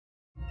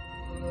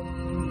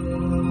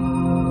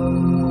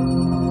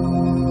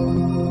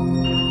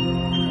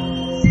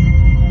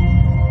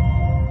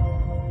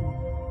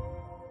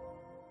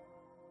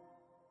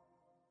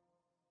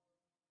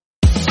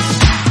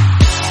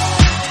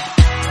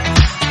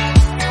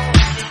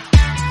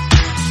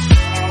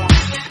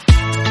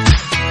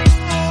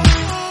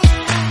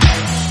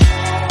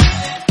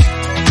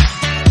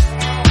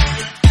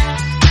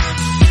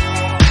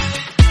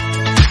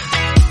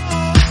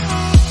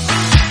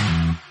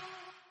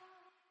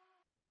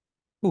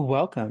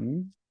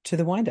Welcome to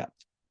the Wind Up,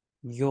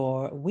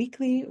 your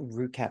weekly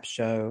recap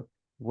show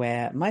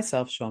where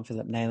myself, Sean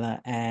Philip Naylor,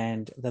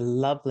 and the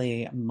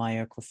lovely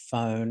Maya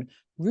Crofone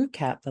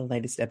recap the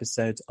latest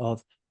episodes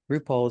of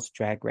RuPaul's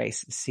Drag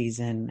Race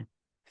Season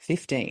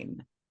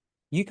 15.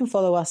 You can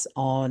follow us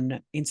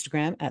on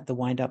Instagram at the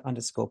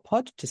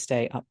windup_pod to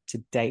stay up to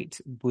date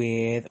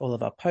with all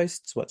of our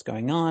posts, what's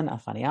going on, our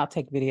funny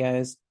outtake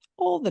videos,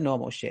 all the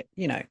normal shit,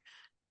 you know.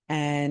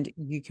 And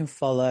you can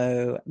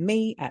follow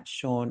me at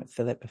Sean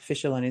Phillip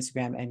Official on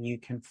Instagram, and you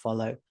can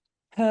follow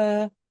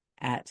her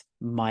at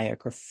Maya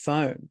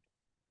Crofone.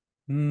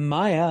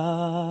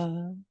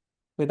 Maya,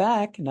 we're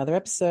back. Another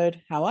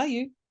episode. How are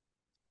you?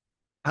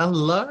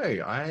 Hello.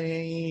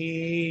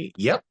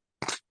 Yep.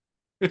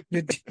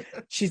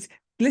 She's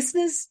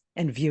listeners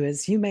and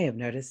viewers. You may have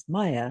noticed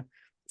Maya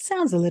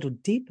sounds a little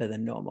deeper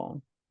than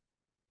normal.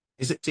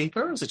 Is it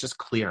deeper or is it just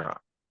clearer?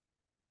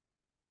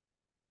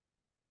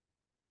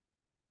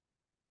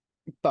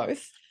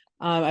 Both.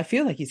 I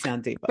feel like you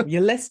sound deeper.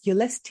 You're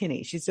less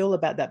tinny. She's all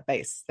about that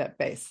bass, that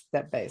bass,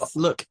 that bass.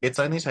 Look, it's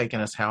only taken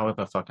us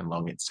however fucking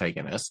long it's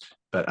taken us,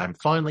 but I'm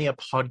finally a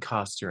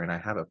podcaster and I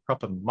have a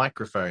proper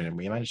microphone and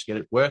we managed to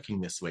get it working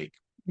this week.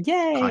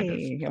 Kind of.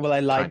 Yay. Well, I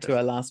lied Kind to of.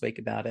 her last week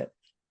about it,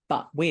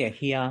 but we are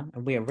here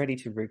and we are ready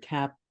to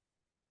recap.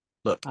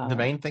 Look, the Uh,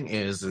 main thing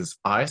is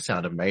I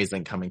sound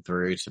amazing coming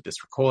through to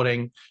this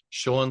recording.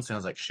 Sean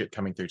sounds like shit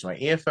coming through to my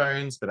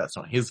earphones, but that's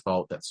not his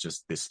fault. That's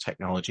just this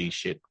technology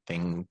shit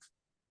thing,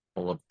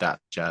 all of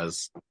that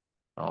jazz.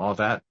 All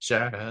that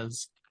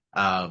jazz.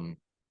 Um,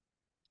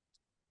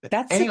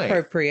 that's anyway,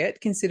 appropriate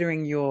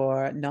considering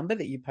your number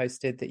that you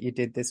posted that you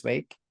did this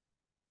week.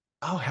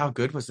 oh, how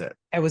good was it?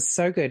 It was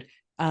so good.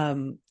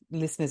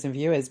 Listeners and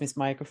viewers, Miss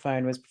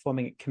Microphone was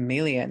performing at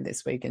Chameleon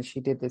this week and she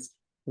did this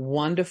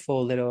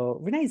wonderful little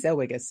Renee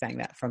Zellweger sang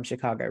that from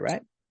Chicago,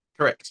 right?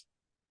 Correct.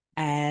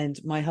 And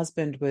my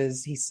husband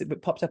he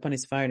popped up on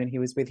his phone and he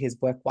was with his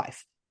work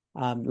wife,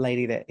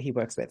 lady that he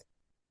works with.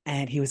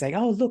 And he was like,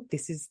 "Oh, look,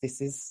 this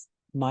is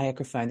my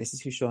microphone. This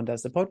is who Sean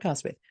does the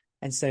podcast with."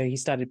 And so he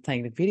started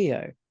playing the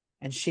video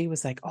and she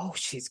was like, "Oh,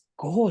 she's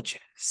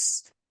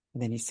gorgeous."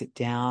 And then you sit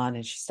down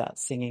and she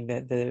starts singing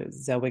the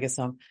Zellweger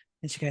song.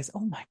 And she goes, "Oh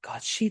my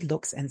God, she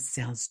looks and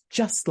sounds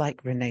just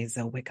like Renee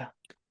Zellweger."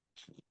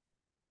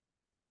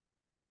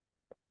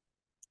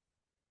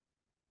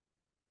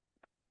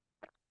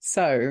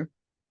 So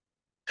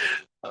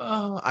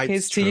Oh,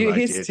 here's it's to true. you,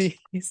 I did.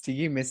 here's to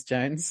you, Miss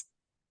Jones.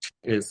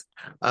 Is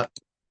uh,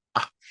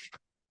 uh,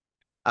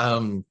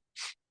 um.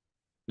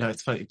 No,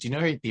 it's funny. Do you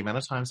know the amount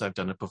of times I've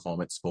done a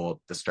performance for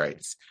the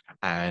Straits,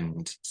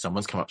 and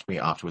someone's come up to me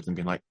afterwards and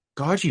been like,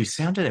 "God, you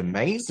sounded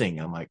amazing."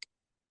 I'm like,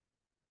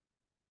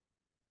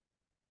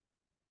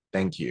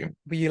 "Thank you,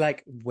 Were you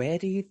like, where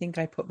do you think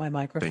I put my thank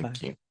microphone?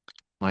 you."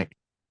 Like,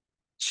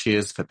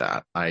 cheers for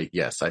that.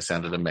 Yes, I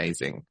sounded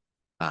amazing.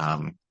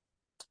 Um,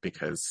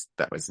 because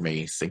that was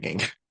me singing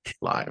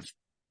live.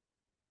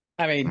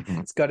 I mean,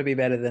 Mhm. it's got to be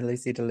better than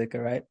Lucy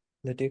DeLuca, right?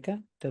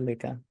 LaDuca?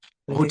 DeLuca.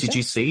 Oh, did LaDuca?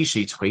 you see?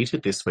 She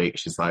tweeted this week.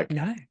 She's like,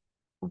 No.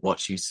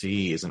 "What you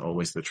see isn't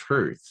always the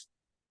truth."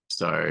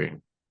 So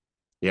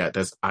yeah,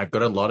 I've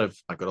got a lot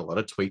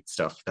of tweet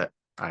stuff that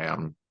I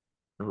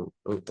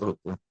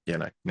yeah,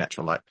 no,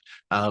 natural light.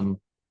 Um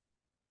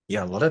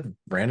yeah, a lot of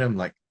random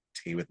like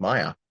tea with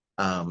Maya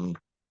um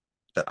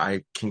that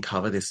I can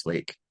cover this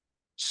week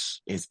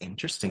is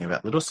interesting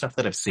about little stuff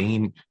that I've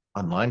seen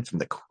online from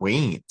the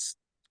Queens,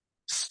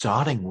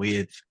 starting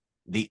with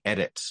the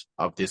edit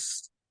of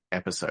this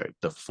episode,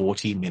 the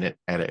 40-minute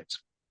edit.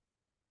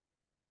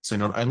 So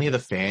not only are the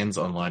fans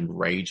online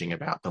raging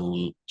about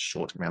the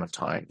short amount of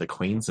time, the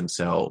Queens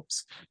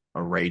themselves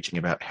are raging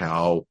about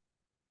how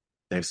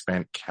they've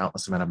spent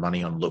countless amount of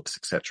money on looks,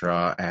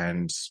 etc.,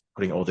 and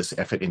putting all this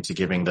effort into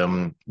giving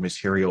them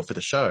material for the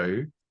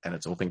show, and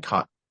it's all been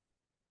cut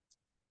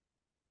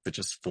for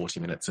just 40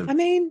 minutes I of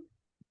mean,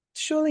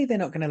 surely they're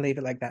not going to leave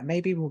it like that.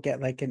 Maybe we'll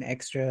get like an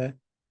extra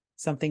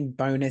something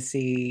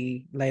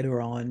bonusy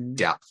later on.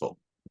 doubtful,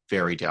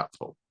 very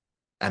doubtful.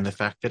 And the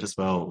fact that as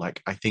well,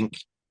 like, I think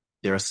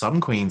there are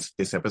some queens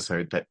this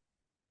episode that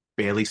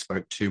barely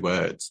spoke 2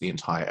 words the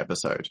entire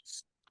episode.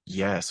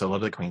 Yeah, so a lot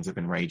of the queens have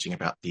been raging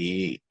about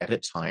the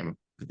edit time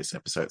for this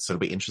episode. So it'll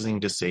be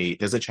interesting to see.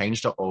 There's a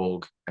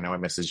change.org. I know I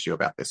messaged you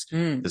about this.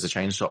 Mm. There's a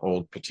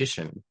change.org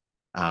petition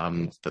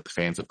that the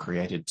fans have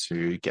created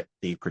to get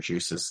the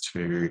producers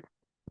to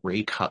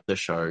recut the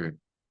show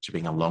to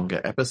being a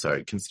longer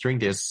episode, considering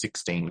there's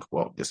 16,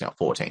 well, there's now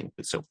 14,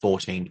 but still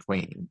 14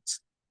 queens.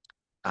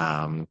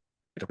 Um,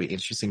 it'll be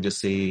interesting to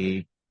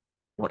see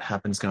what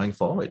happens going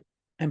forward.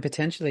 And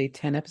potentially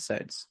 10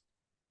 episodes.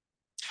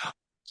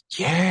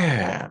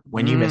 Yeah.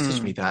 When you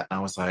messaged me Mm. that, I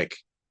was like,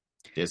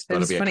 there's It got to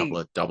was be a couple funny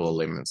of double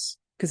limbs.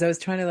 because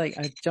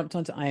I jumped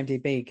onto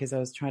IMDb because I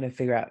was trying to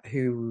figure out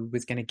who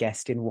was going to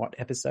guest in what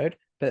episode.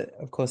 But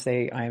of course,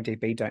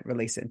 IMDb don't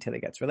release it until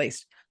it gets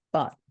released.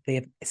 But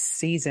the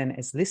season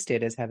is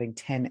listed as having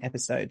 10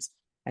 episodes.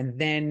 And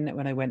then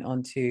when I went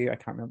on to, I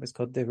can't remember, it's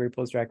called the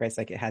RuPaul's Drag Race.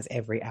 Like it has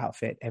every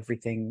outfit,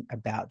 everything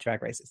about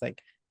Drag Race. It's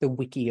like the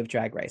wiki of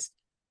Drag Race.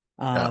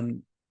 Yeah.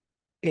 Um,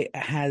 it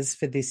has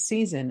for this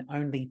season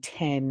only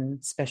 10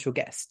 special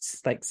guests,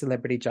 like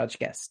celebrity judge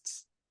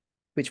guests,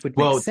 which would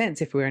make Well,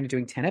 sense if we were only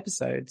doing 10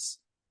 episodes.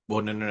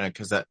 no,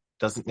 because that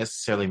doesn't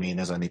necessarily mean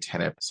there's only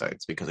 10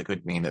 episodes, because it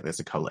could mean that there's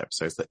a couple of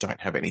episodes that don't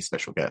have any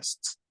special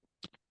guests.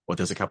 Or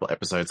there's a couple of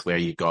episodes where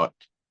you got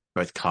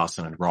both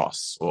Carson and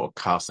Ross, or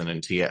Carson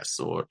and TS,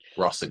 or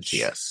Ross and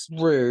TS.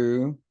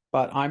 True,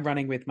 but I'm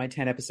running with my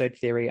 10 episode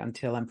theory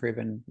until I'm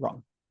proven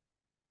wrong.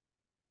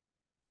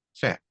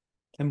 Fair,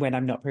 And when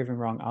I'm not proven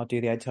wrong, I'll do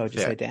the I told you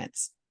so fair,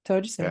 dance.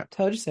 Told you so, fair.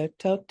 told you so,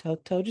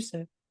 told you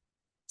so.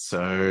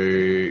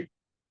 So,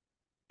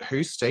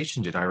 whose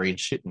station did Irene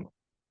shit in?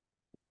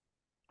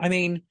 I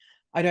mean,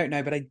 I don't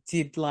know, but I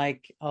did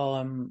like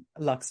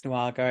Lux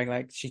Noir going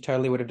like she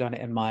totally would have done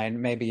it in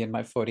mine, maybe in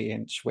my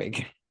 40-inch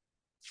wig.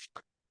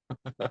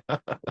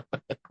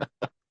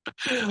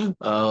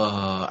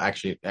 Oh,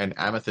 actually, and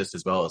Amethyst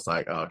as well. It's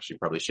like, oh, she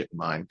probably shit in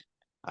mine.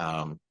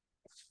 Um,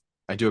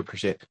 I do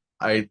appreciate.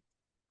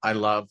 I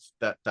love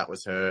that that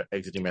was her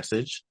exiting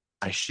message.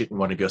 I shit in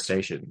one of your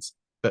stations,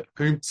 but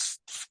whom?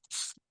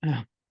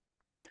 Oh.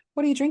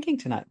 What are you drinking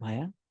tonight,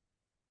 Maya?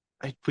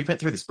 We went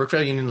through this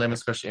Brookvale Union lemon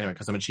squash anyway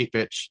because I'm a cheap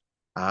bitch.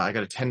 I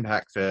got a 10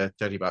 pack for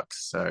 $30,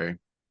 so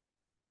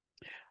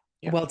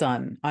yeah. Well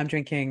done. I'm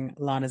drinking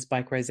Lana's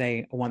Bike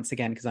Rosé once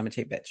again because I'm a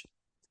cheap bitch.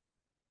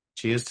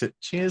 Cheers to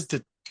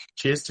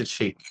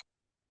cheap,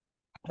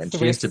 and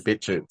cheers to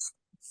Thrift, bitches.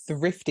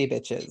 thrifty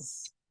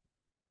bitches.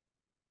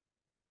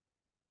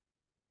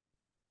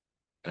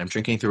 And I'm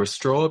drinking through a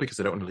straw because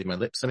I don't want to leave my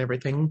lips on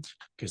everything,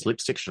 because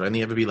lipstick should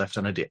only ever be left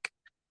on a dick.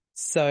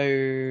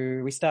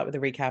 So we start with a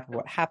recap of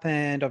what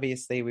happened.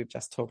 Obviously, we've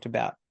just talked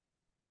about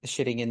the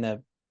shitting in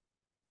the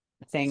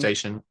thing,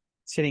 Station.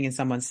 shitting in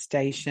someone's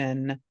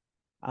station.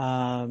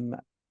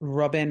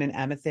 Robin and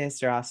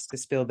Amethyst are asked to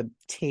spill the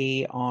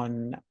tea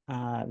on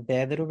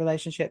their little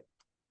relationship.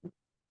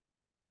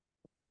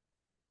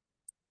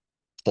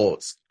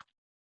 Pause.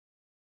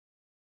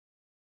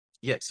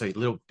 Yeah, so a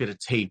little bit of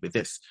tea with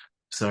this.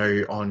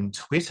 So on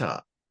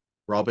Twitter,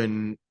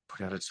 Robin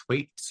put out a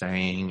tweet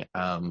saying,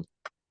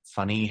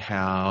 funny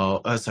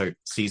how, so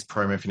sees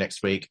promo for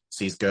next week,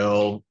 sees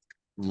girl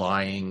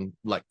lying,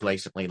 like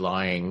blatantly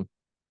lying,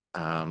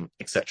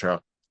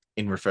 etc.,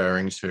 in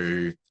referring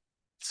to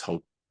this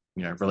whole,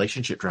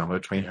 relationship drama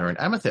between her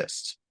and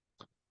Amethyst.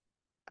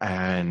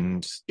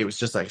 And it was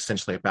just like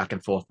essentially a back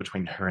and forth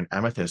between her and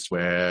Amethyst,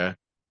 where,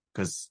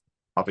 because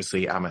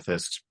obviously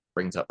Amethyst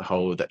brings up the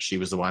whole that she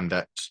was the one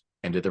that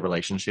ended the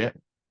relationship.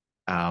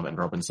 And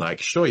Robin's like,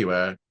 sure you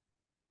were.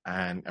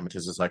 And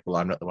Amethyst is like, well,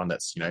 I'm not the one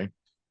that's,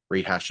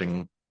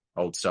 rehashing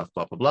old stuff,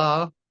 blah, blah,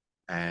 blah.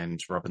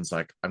 And Robin's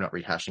like, I'm not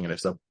rehashing it.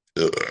 So,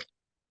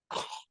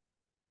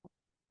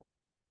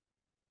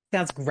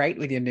 Sounds great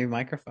with your new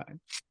microphone.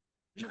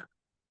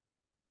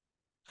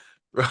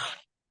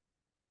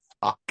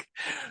 fuck.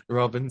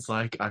 Robin's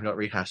like, I'm not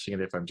rehashing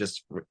it if I'm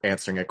just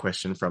answering a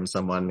question from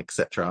someone,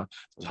 etc.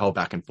 The whole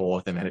back and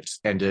forth, and then it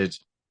just ended.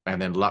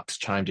 And then Lux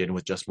chimed in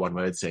with just one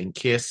word saying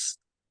kiss.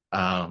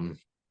 So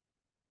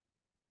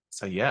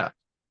yeah,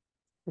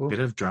 Ooh. bit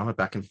of drama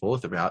back and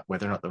forth about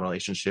whether or not the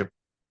relationship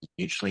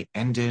mutually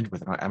ended,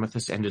 whether or not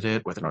Amethyst ended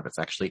it, whether or not it's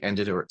actually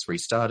ended or it's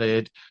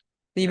restarted.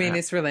 You mean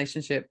this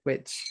relationship,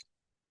 which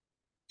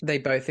they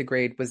both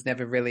agreed was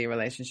never really a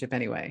relationship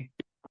anyway?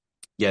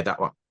 Yeah, that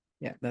one.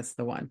 Yeah, that's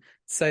the one.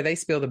 So they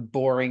spilled a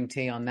boring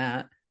tea on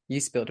that. You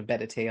spilled a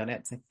better tea on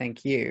it, so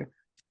thank you.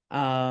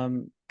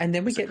 And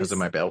then we get because this... of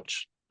my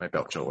belch. My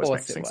belch always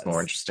makes things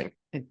more interesting.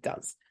 It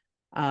does.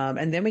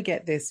 And then we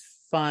get this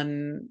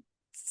fun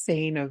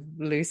scene of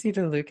Lucy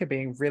DeLuca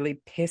being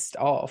really pissed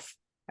off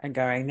and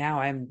going, now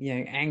I'm,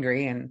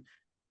 angry, and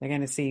they're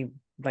going to see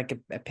like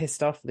a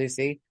pissed off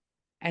Lucy.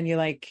 And you're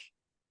like,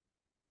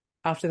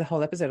 after the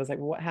whole episode, I was like,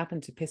 well, what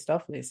happened to pissed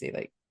off Lucy?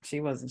 Like, she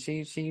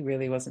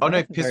really wasn't. Oh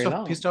no, there for very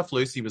long. pissed off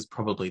Lucy was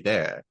probably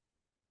there.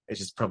 It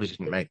just probably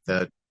didn't make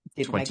the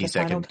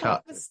 20-second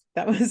cut.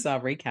 That was our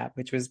recap,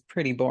 which was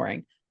pretty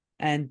boring.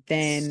 And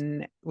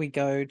then we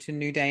go to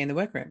New Day in the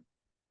workroom.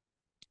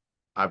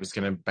 I was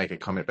going to make a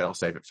comment, but I'll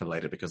save it for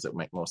later because it'll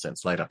make more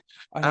sense later.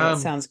 Okay, that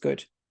sounds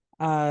good.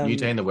 New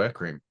Day in the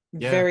workroom.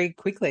 Yeah. Very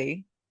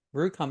quickly,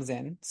 Rue comes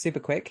in, super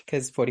quick,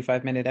 because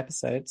 45-minute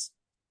episodes.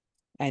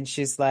 And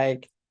she's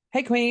like,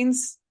 hey,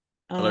 queens.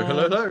 Hello,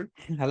 hello, hello.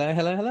 Hello,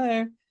 hello,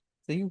 hello.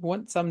 So you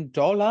want some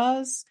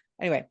dollars?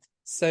 Anyway,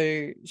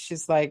 so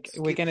she's like,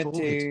 we're going to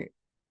do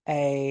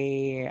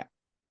a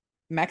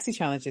maxi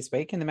challenge this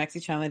week, and the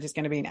maxi challenge is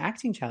going to be an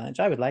acting challenge.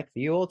 I would like for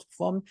you all to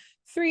form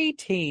 3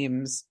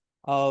 teams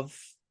of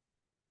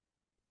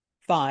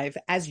 5,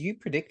 as you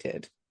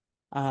predicted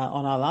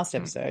on our last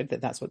episode,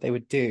 that's what they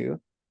would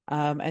do.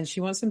 And she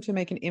wants them to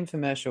make an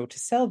infomercial to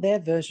sell their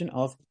version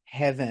of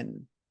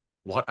heaven.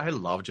 What I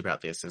loved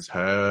about this is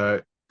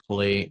her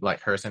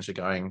her essentially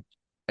going,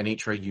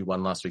 Anitra, you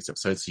won last week's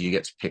episode, so you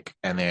get to pick,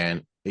 and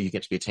then you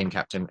get to be a team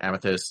captain.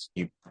 Amethyst,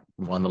 you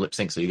won the lip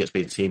sync, so you get to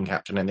be a team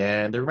captain, and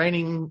then the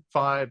remaining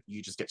 5,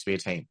 you just get to be a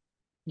team.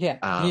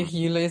 Yeah,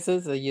 you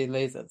losers are you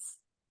losers.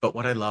 But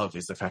what I love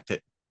is the fact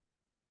that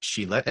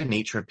she let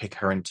Anitra pick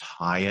her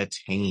entire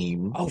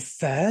team Oh,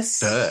 first?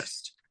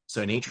 first.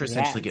 So Anitra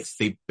essentially gets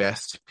Yes. the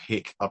best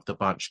pick of the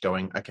bunch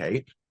going,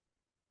 okay.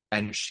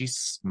 And she's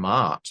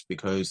smart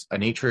because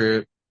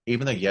Anitra,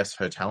 even though, yes,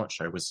 her talent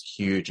show was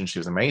huge and she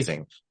was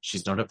amazing,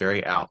 she's not a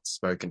very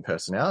outspoken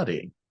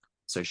personality.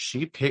 So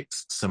she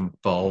picks some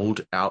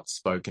bold,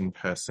 outspoken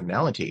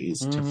personalities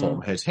to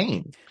form Hmm. her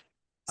team.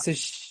 So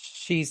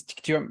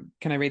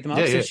can I read them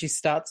Yeah, off? So yeah. she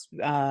starts,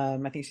 I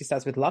think she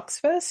starts with Lux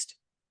first.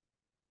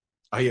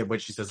 Oh, yeah, when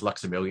she says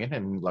Luxemillion,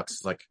 and Lux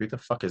is like, who the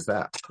fuck is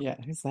that? Yeah,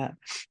 who's that?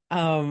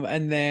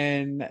 And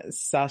then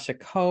Sasha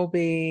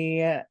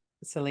Colby,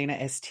 Selena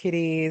S.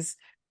 Titties,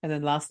 and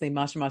then lastly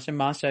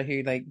Marsha,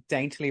 who like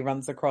daintily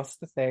runs across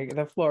the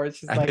floor, and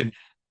she's And like, then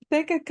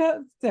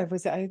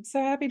I'm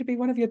so happy to be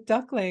one of your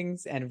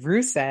ducklings. And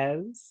Rue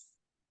says,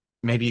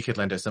 maybe you could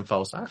lend her some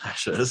false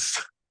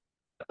eyelashes.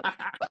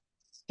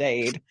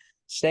 shade,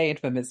 shade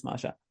for Miss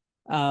Marsha.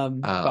 Uh,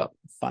 But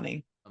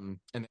funny.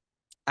 and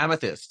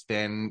Amethyst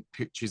then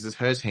chooses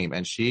her team,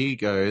 and she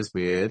goes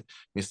with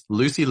Miss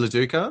Lucy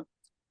LaDuca,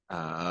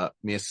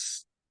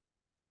 Miss,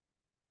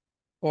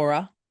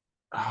 Aura.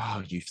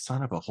 oh, you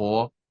son of a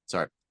whore.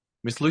 Sorry.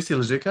 Miss Lucy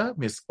LaDuca,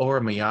 Miss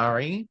Aura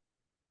Mayari,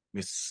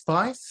 Miss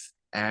Spice,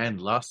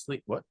 and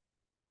lastly, what?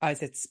 I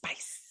said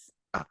spice.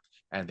 Ah,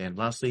 and then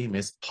lastly,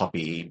 Miss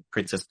Poppy,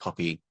 Princess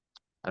Poppy.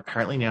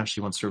 Apparently now she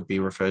wants to be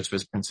referred to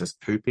as Princess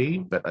Poopy,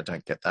 but I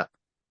don't get that.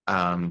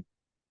 Um,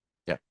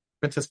 yeah,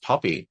 Princess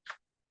Poppy.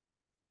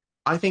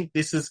 I think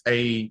this is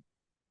a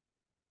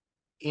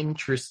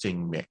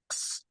interesting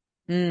mix.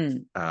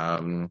 Mm.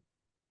 Um,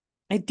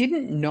 It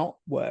didn't not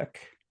work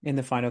in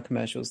the final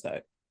commercials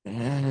though.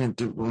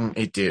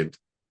 it did.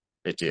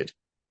 It did.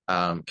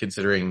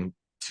 Considering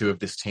two of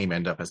this team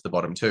end up as the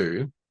bottom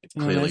two, it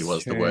Oh, clearly that's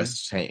was the true.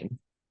 worst team.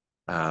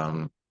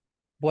 Um,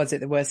 Was it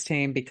the worst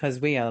team? Because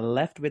we are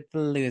left with the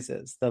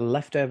losers, the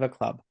leftover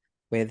club,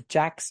 with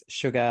Jax,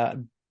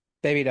 Sugar,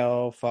 Baby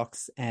Doll,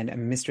 Fox, and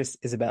Mistress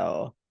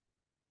Isabel.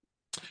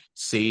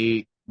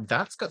 See,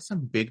 that's got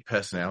some big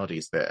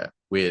personalities there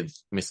with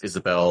Miss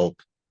Isabel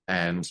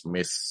and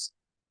Miss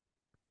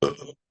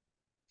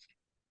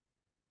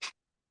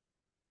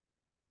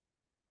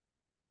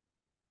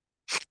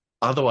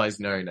otherwise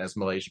known as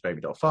Malaysia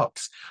Baby Doll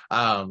Fox.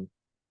 Um,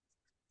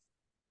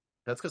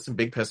 that's got some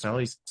big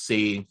personalities.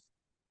 See,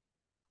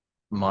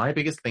 my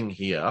biggest thing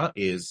here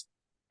is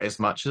as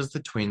much as the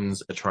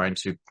twins are trying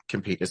to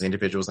compete as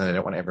individuals and they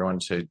don't want everyone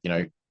to,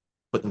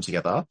 put them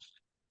together,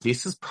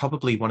 this is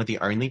probably one of the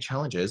only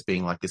challenges,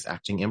 being like this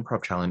acting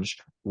improv challenge,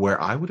 where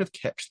I would have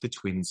kept the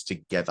twins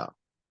together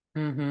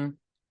Mm-hmm.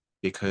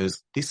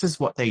 because this is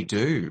what they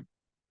do.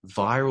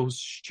 Viral,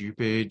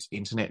 stupid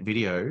internet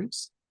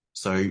videos.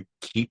 So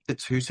keep the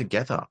two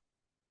together.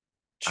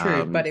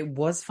 True, but Um, it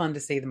was fun to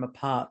see them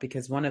apart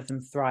because one of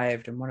them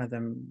thrived and one of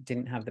them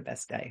didn't have the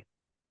best day.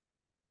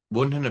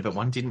 one of it,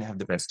 one didn't have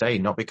the best day,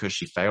 not because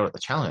she failed at the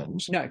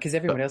challenge, No, because but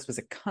everyone else was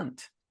a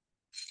cunt.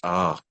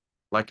 ah,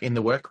 like in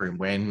the workroom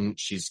when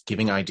she's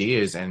giving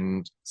ideas,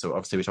 and so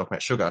obviously we talk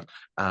about Sugar,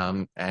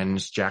 and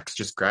Jax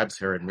just grabs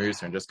her and moves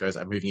her and just goes,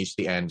 "I'm moving you to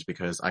the end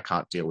because I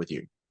can't deal with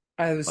you."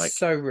 I was Like,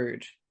 so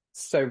rude.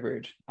 So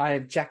rude.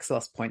 Jax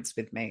lost points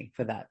with me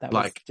for that. That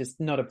was like just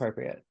not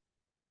appropriate.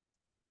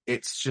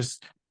 it's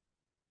just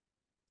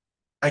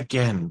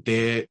again,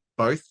 they're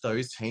both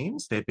those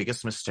teams. Their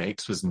biggest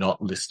mistakes was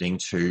not listening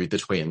to the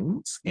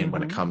twins in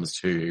when it Hmm. comes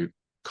to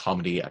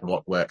comedy and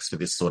what works for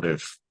this sort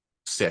of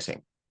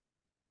setting.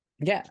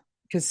 Yeah,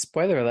 because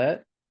spoiler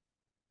alert,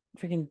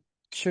 freaking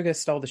Sugar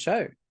stole the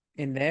show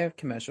in their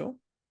commercial.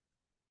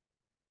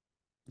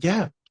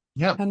 Yeah,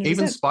 yeah.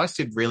 Even 100%. Spice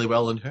did really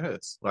well in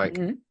hers. Like,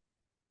 Mm-hmm.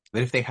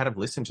 but if they had have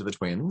listened to the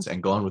twins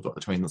and gone with what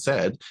the twins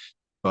said,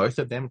 both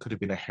of them could have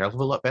been a hell of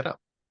a lot better.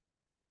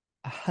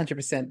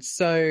 100%.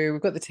 So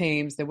we've got the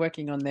teams, they're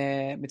working on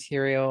their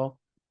material.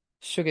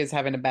 Sugar's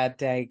having a bad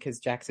day because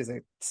Jax is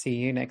a see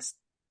you next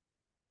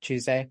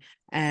Tuesday.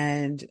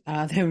 And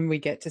then we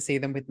get to see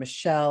them with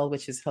Michelle,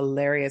 which is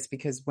hilarious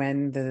because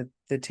when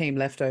the team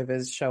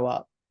leftovers show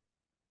up,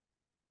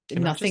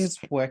 Can I just nothing's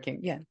working.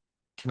 Yeah.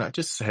 can I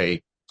just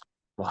say,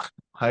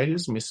 why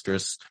does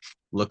Mistress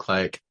look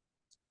like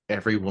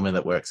every woman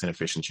that works in a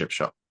fish and chip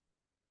shop?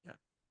 Yeah.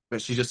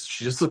 But she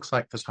just looks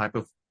like the type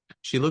of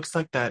she looks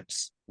like that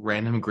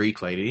random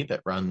Greek lady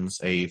that runs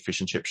a fish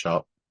and chip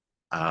shop,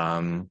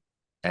 um,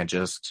 and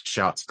just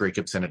shouts Greek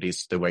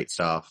obscenities to the wait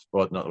staff,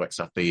 or not the wait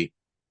staff, the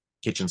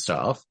kitchen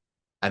staff,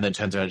 and then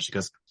turns around and she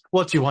goes,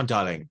 "What do you want,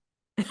 darling?"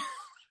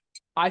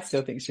 I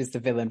still think she's the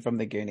villain from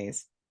the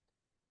Goonies.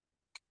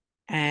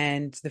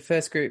 And the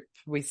first group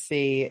we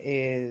see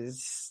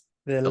is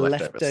the The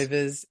leftovers.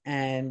 leftovers,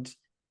 and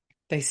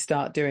they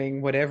start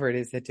doing whatever it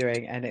is they're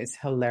doing, and it's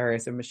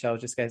hilarious. And Michelle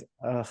just goes,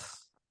 ugh,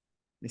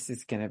 this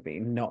is going to be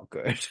not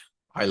good.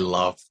 I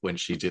love when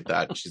she did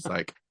that. She's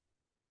like,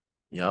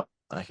 "Yep,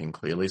 I can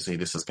clearly see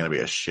this is going to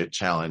be a shit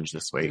challenge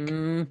this week."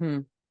 Hmm.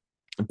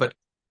 But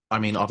I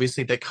mean,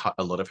 obviously they cut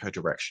a lot of her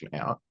direction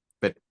out,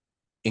 but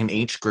in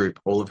each group,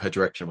 all of her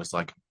direction was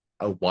like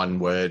a one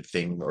word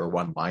thing or a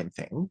one line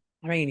thing.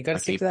 I mean, you got to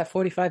Like, stick to that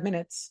 45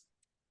 minutes.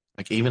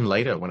 like even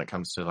later when it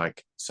comes to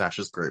like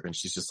Sasha's group, and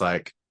she's just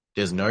like,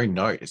 there's no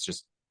note. It's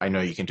just, I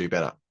know you can do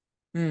better.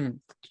 Mm.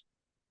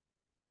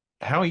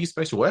 How are you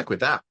supposed to work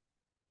with that?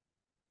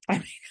 I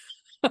mean,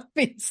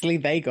 obviously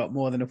they got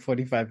more than a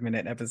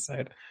 45-minute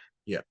episode.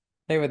 Yeah.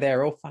 They were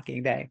there all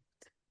fucking day.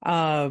 So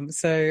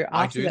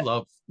I after do that,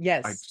 love,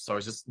 yes,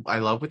 I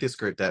love with this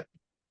group that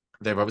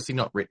they've obviously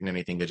not written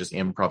anything. They're just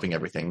improving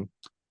everything.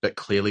 But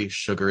clearly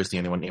Sugar is the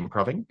only one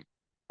improving.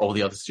 All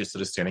the others just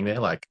sort of standing there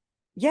like,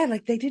 yeah,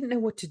 like they didn't know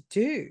what to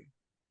do.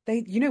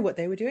 You know what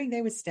they were doing?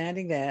 They were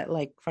standing there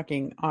like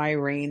fucking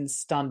Irene's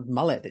stunned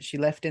mullet that she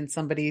left in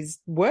somebody's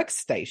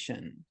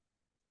workstation.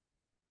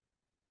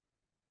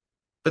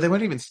 but they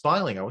weren't even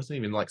smiling. I wasn't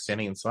even like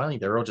standing and smiling.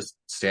 They were all just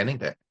standing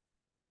there.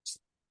 Just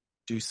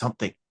do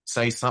something.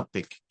 Say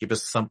something. Give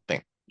us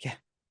something. Yeah,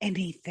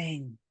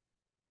 anything.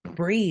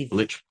 Breathe.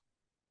 Literally.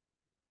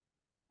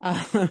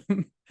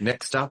 Um,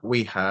 Next up,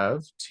 we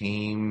have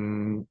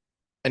Team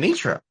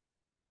Anitra.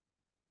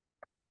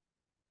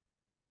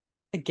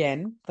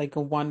 again, like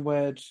a one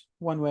word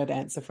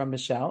answer from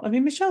Michelle. I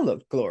mean, Michelle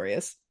looked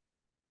glorious.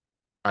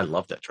 I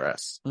love that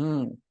dress.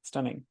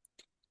 Stunning.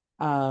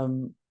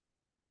 Um,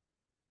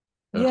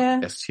 Ugh, yeah,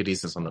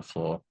 STDs is on the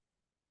floor.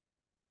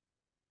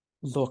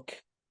 look,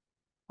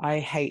 I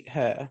hate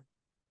her.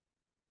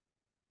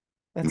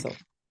 That's all.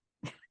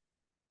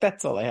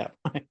 That's all I have.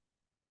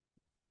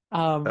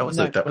 No,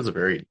 That was a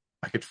very,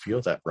 I could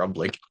feel that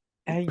rumbling.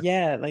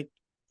 yeah, like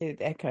it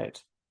echoed.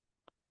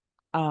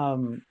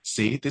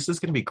 See, this is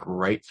going to be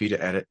great for you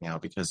to edit now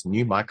because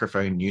new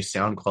microphone, new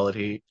sound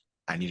quality,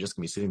 and you're just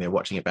going to be sitting there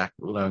watching it back,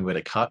 knowing where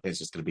to cut. It's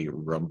just going to be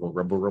rumble,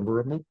 rumble, rumble,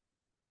 rumble.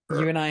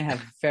 You and I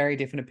have very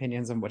different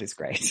opinions on what is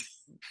great.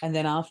 And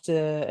then after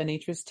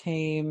Anitra's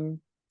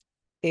team,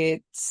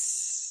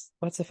 it's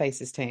what's her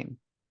face's team?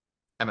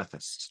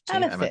 Amethyst.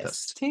 Team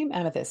Amethyst. Team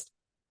Amethyst,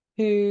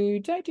 who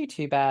don't do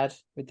too bad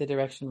with the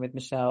direction with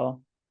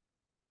Michelle.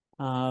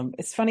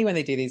 It's funny when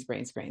they do these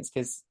green screens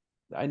because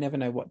I never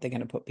know what they're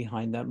going to put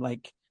behind them.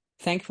 Like,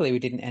 thankfully, we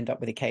didn't end up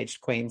with a caged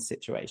queen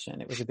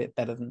situation. It was a bit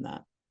better than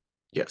that.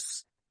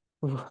 Yes.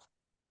 Ooh.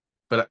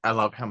 But I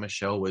love how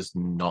Michelle was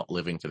not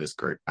living for this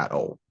group at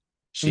all.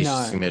 She's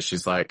No, sitting there,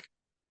 she's like,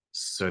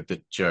 so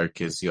the joke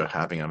is you're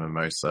having a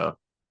mimosa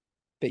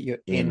but you're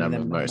in in a the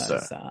mimosa.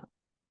 mimosa.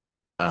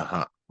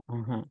 Uh-huh.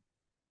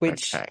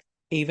 Which, Okay.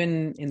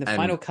 even in the And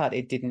final cut,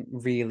 it didn't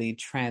really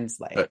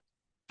translate. but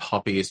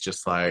Poppy is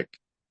just like,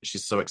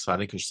 she's so excited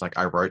because she's like,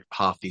 I wrote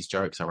half these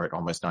jokes. I wrote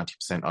almost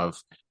 90%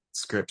 of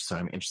scripts, so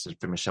I'm interested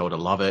for Michelle to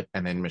love it.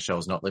 And then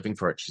Michelle's not living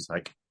for it. She's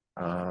like,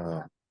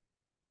 uh.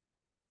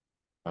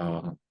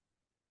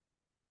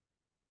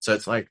 So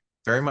it's like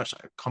very much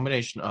a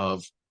combination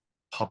of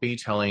Poppy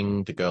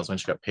telling the girls when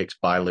she got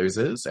picked by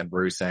losers and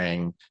Rue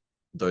saying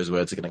those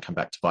words are going to come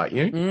back to bite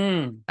you.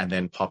 And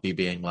then Poppy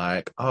being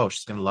like, oh,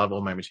 she's going to love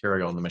all my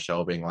material. And then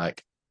Michelle being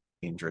like,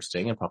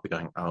 interesting. And Poppy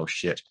going, oh,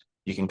 shit.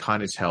 You can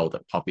kind of tell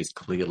that Poppy's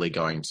clearly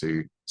going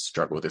to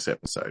struggle this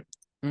episode.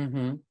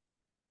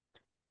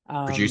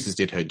 Producers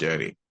did her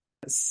dirty.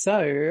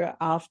 So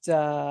after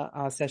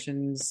our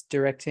sessions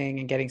directing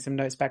and getting some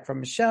notes back from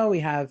Michelle, we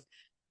have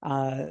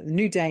a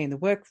new day in the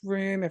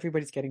workroom.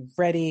 Everybody's getting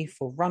ready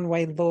for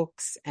runway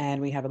looks,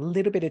 and we have a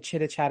little bit of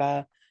chitter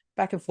chatter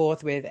back and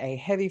forth with a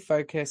heavy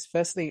focus,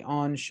 firstly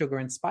on Sugar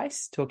and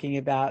Spice, talking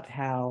about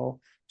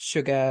how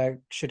Sugar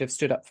should have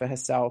stood up for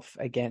herself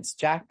against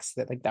Jax,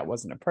 that like that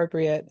wasn't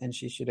appropriate, and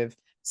she should have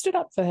stood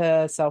up for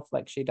herself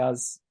like she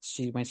does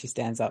when she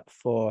stands up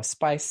for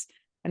Spice.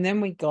 And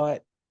then we got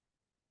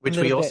which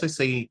we also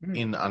see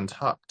in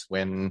Untucked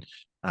when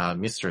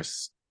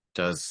Mistress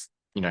does,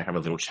 have a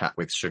little chat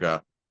with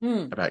Sugar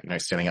about,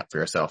 standing up for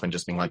yourself and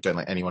just being like, don't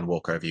let anyone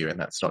walk over you. And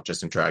that's not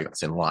just in drag,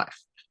 that's in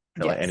life.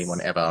 Don't let anyone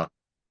ever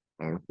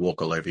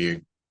walk all over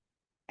you.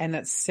 And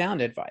that's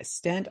sound advice.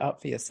 Stand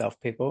up for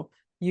yourself, people.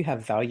 You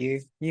have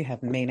value. You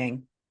have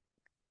meaning.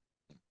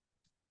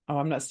 Oh,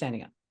 I'm not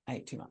standing up. I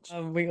ate too much.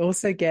 We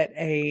also get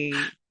a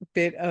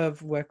bit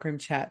of workroom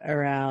chat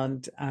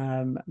around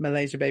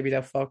Malaysia Baby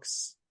Doll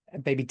Fox,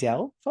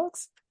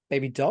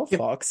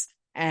 Fox,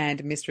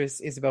 and Mistress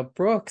Isabel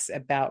Brooks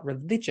about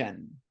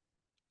religion.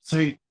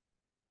 So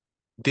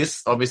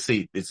this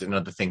obviously is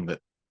another thing that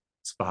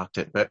sparked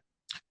it, but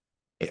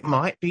it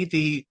might be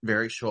the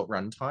very short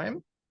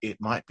runtime. It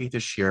might be the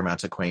sheer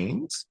amount of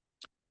queens.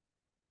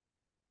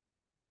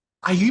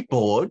 Are you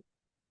bored?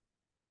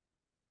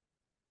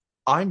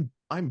 I'm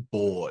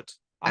bored.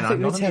 I thought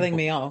you were telling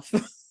me off.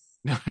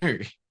 No.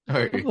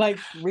 Like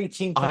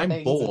reaching for I'm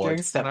things bored, and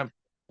doing stuff. and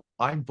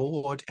I'm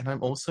bored, and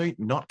I'm also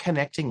not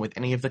connecting with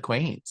any of the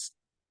queens.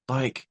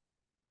 Like,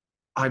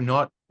 I'm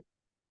not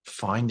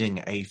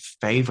finding a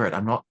favorite.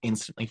 I'm not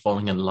instantly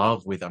falling in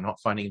love with. I'm not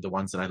finding the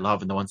ones that I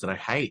love and the ones that I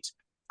hate.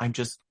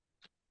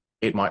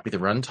 It might be the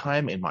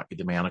runtime, it might be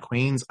the amount of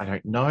queens. I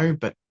don't know,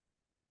 but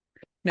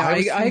no,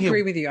 I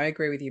agree with you. I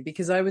agree with you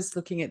because I was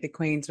looking at the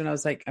queens when I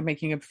was like, I'm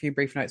making a few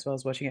brief notes while I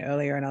was watching it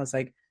earlier, and I was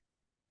like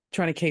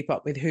trying to keep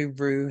up with who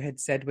Rue had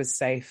said was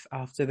safe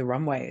after the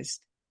runways.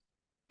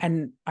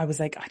 And I was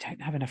like, I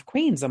don't have enough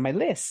queens on my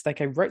list.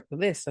 Like I wrote the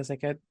list. I was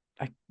like,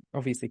 I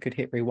obviously could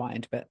hit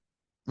rewind, but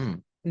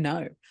Mm.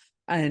 no.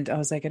 And I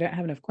was like, I don't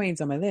have enough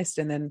queens on my list.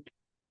 And then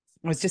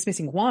I was just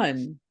missing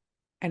one.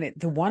 And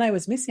the one I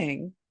was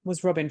missing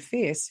was Robin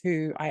Fierce,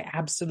 who I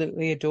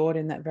absolutely adored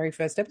in that very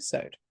first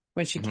episode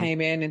when she Hmm.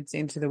 came in and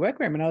into the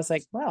workroom. And I was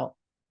like, well,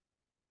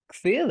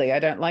 clearly I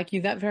don't like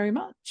you that very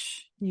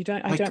much.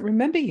 I Like don't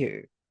remember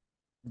you.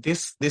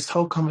 this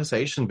whole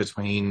conversation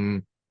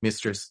between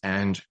Mistress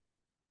and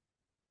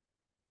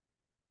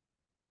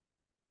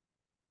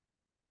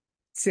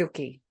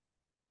Silky.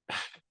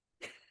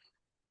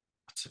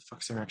 what's the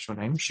fuck's her actual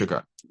name?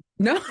 Sugar.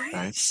 No,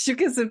 Right?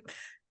 Sugar's a.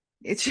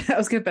 I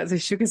was going to say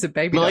Sugar's a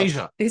baby doll.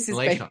 Malaysia. This is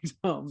Malaysia. baby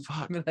doll.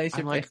 Fuck. Malaysia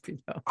I'm like, baby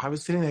doll. I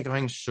was sitting there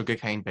going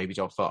sugarcane baby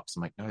doll fox.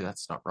 I'm like, no,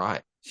 that's not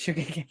right.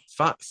 Sugar cane.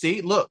 Fuck.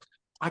 See, look,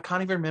 I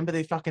can't even remember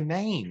their fucking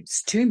names.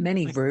 It's too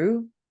many, Like,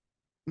 Rue.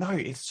 no,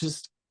 it's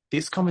just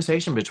this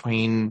conversation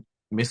between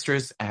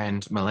Mistress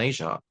and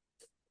Malaysia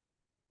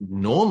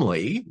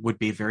normally would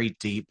be a very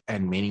deep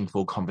and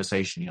meaningful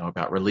conversation,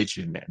 about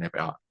religion and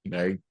about,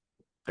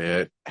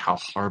 how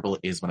horrible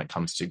it is when it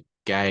comes to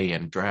gay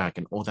and drag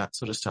and all that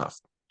sort of stuff.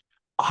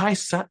 I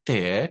sat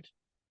there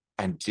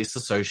and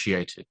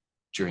disassociated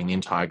during the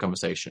entire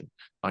conversation.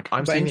 Like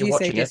I'm When sitting do there you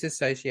say watching it.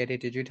 disassociated?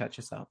 Did you touch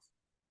yourself?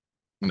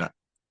 No.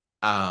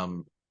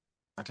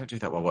 I don't do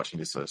that while watching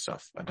this sort of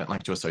stuff. I don't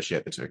like to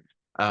associate the two.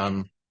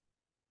 Um,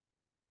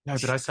 no,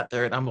 but I sat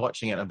there and I'm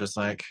watching it. I'm just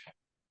like,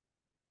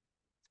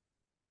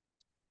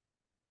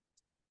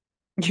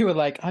 You were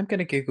like, I'm going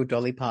to Google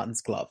Dolly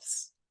Parton's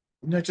gloves.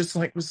 just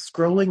like was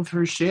scrolling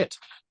through shit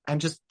and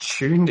just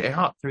tuned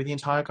out through the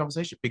entire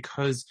conversation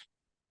because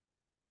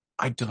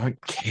I don't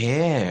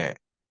care.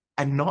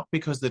 And not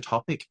because the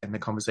topic and the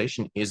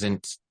conversation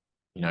isn't,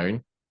 you know,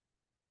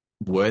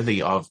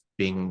 worthy of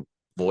being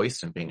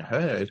voiced and being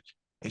heard.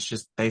 It's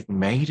just they've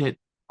made it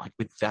like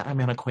with that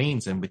amount of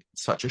queens and with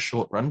such a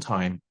short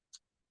runtime.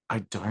 I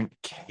don't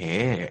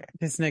care.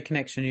 There's no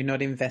connection. You're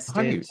not No,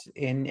 invested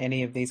in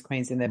any of these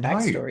queens in their no,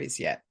 backstories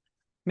yet.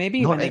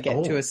 Maybe when not they at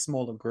get to all. a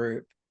smaller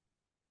group.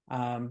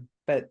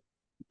 But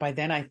by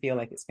then I feel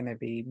like it's going to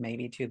be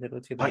maybe too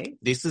little too Like late.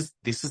 this is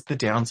the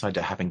downside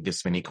to having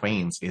this many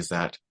queens is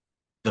that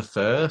the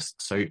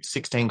first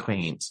 16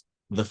 queens,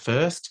 the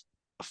first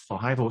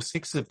 5 or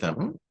 6 of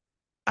them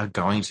are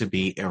going to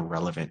be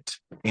irrelevant.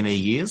 In a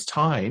year's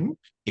time,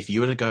 if you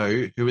were to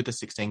go, who are the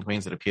 16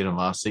 queens that appeared in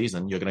last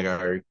season, you're going to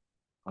go,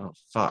 oh,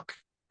 fuck.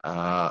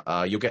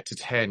 You'll get to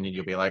 10 and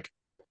you'll be like,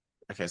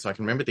 okay, so I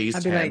can remember these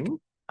I'd be 10. like,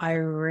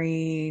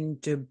 Irene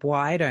Dubois,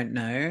 I don't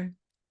know.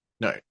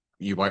 No,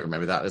 you won't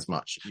remember that as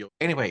much.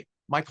 Anyway,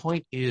 my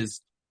point is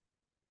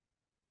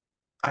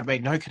I've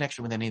made no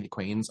connection with any of the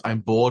queens. I'm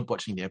bored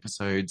watching the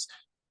episodes.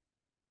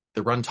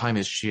 The runtime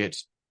is shit.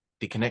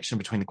 The connection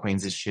between the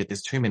queens is shit.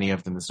 There's too many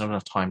of them. There's not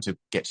enough time to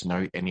get to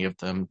know any of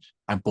them.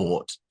 I'm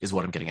bored, is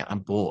what I'm getting at. I'm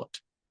bored.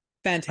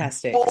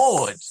 Fantastic. I'm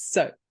bored.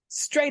 So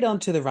straight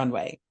onto the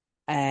runway.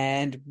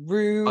 And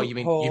Rue Oh, you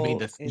mean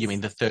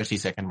the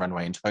 30-second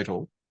runway in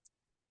total?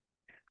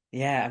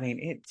 Yeah, I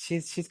mean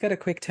she's got a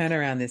quick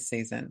turnaround this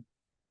season.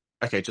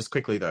 Okay, just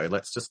quickly though,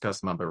 let's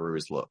discuss Mama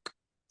Rue's look.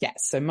 Yeah,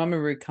 so Mama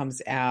Rue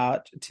comes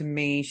out. To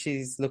me,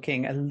 she's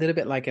looking a little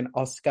bit like an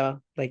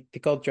Oscar. Like the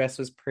gold dress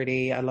was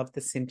pretty. I love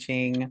the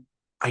cinching.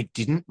 I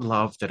didn't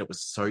love that it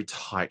was so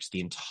tight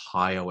the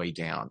entire way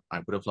down. I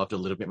would have loved a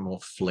little bit more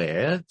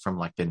flare from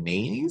like the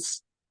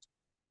knees,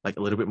 like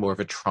a little bit more of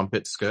a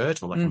trumpet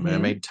skirt or like a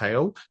mermaid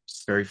tail,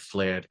 just very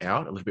flared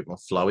out, a little bit more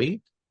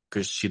flowy,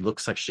 because she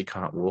looks like she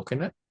can't walk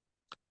in it.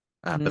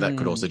 But that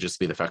could also just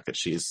be the fact that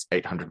she's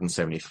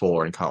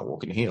 874 and can't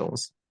walk in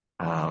heels.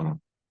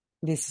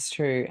 This is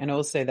true. And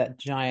also that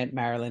giant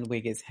Marilyn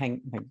wig is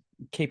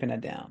keeping her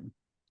down.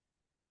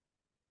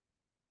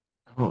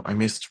 Oh, I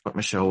missed what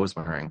Michelle was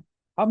wearing.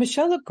 Oh,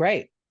 Michelle looked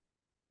great.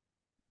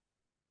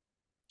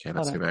 Okay,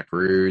 let's go back.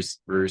 Rue's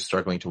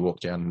struggling to walk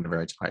down in a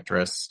very tight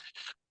dress.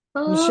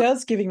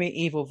 Michelle's giving me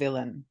evil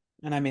villain,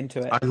 and I'm into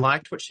it. I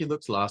liked what she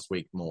looked last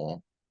week more.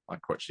 Was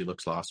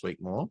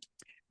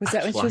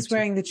that when she was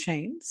wearing the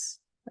chains?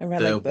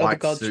 Around the the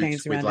gold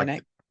chains around her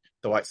neck?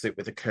 The white suit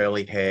with the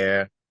curly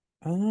hair.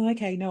 Oh,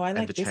 okay. No, I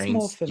like this chains.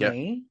 More for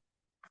me.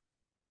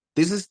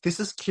 This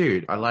is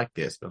cute. I like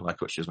this, but I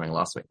like what she was wearing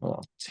last week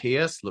more.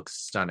 T.S. looks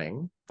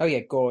stunning. Oh, yeah,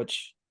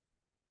 gorge.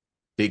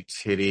 Big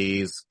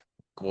titties,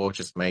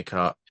 gorgeous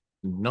makeup.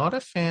 Not a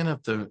fan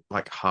of the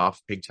like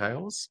half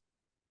pigtails.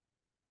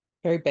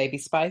 Very Baby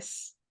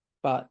Spice,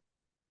 but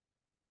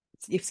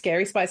if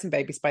Scary Spice and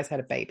Baby Spice had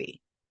a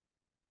baby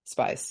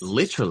Spice.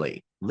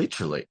 Literally.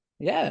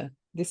 Yeah,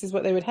 this is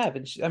what they would have.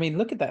 And I mean,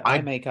 look at that eye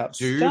makeup.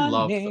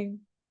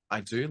 I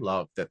do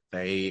love that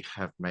they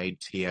have made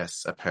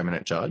T.S. a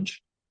permanent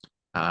judge.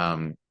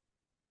 Like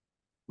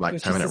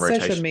which permanent is a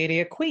rotation. Social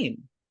media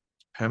queen.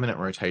 Permanent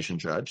rotation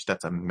judge.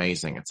 That's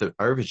amazing. It's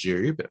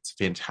overdue, but it's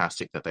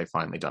fantastic that they've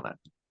finally done it.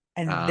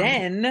 And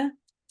then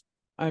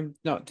I'm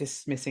not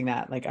dismissing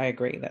that. Like, I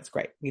agree. That's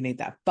great. We need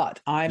that. But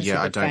I'm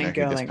Yeah, I super don't know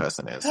who this fangirling.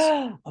 person is.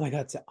 Oh my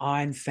God. So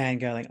I'm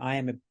fangirling. I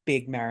am a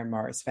big Maren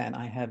Morris fan.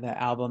 I have her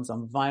albums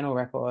on vinyl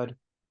record.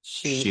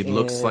 She She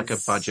looks like a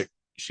is budget.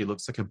 She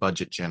looks like a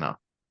budget Jenner.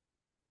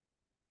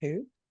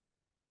 who?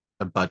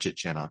 A budget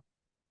Jenner.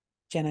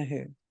 Jenna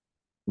who?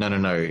 No, no,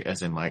 no.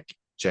 As in like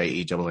Jenner.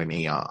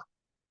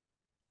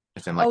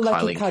 As in Oh, like like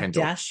a Kylie and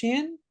Kendall.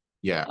 Kardashian?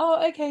 Yeah.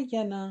 Oh, okay.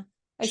 Yeah, no.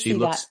 I She see that.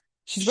 looks.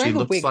 She's She wearing a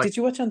looks wig. like Did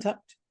you watch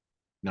Untucked?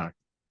 no.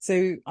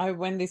 So I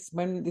when this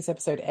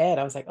episode aired,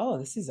 I was like, oh,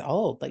 this is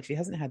old. Like she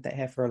hasn't had that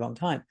hair for a long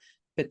time.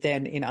 But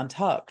then in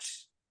Untucked,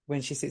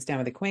 when she sits down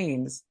with the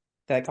queens,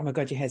 they're like, oh my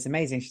God, your hair's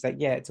amazing. She's like,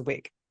 yeah, it's a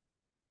wig.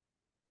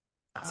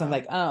 So I'm Uh,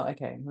 like, oh,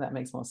 okay, that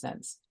makes more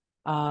sense.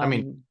 I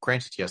mean, Um,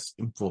 granted, yes.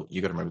 Well,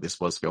 you got to remember this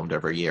was filmed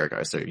over a year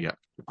ago, so yeah,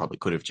 it probably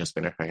could have just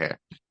been her hair.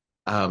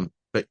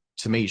 But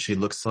to me, she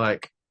looks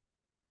like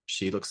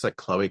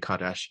Khloe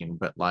Kardashian,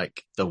 but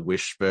like the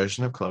Wish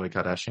version of Khloe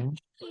Kardashian.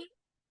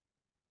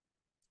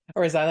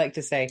 or as I like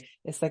to say,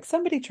 it's like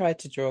somebody tried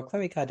to draw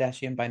Khloe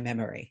Kardashian by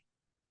memory.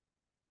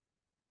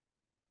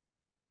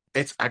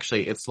 It's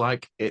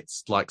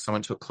like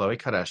someone took Khloe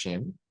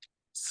Kardashian,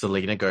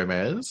 Selena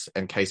Gomez,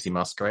 and Casey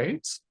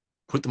Musgraves,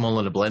 put them all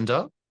in a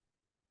blender,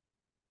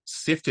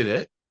 sifted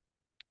it,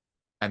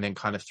 and then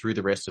kind of threw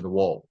the rest of the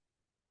wall.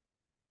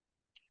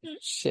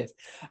 Shit.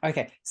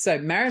 Okay, so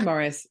Maren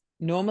Morris,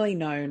 normally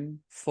known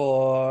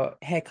for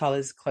hair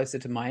colors closer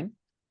to mine,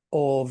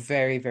 or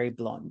very, very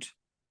blonde.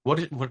 What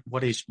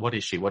is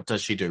she? What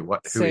does she do?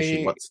 Who is she?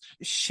 So What's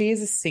she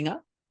is a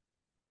singer,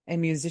 a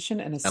musician,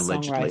 and a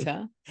allegedly?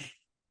 songwriter.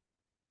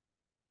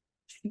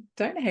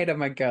 Don't hate on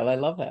my girl. I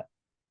love her.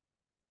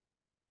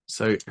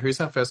 So who's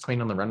our first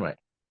queen on the runway?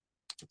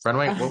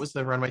 What was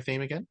the runway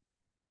theme again?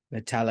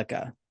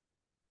 Metallica.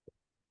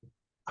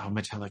 Oh,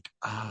 metallic.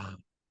 Ah,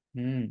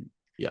 Mm.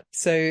 yeah.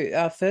 So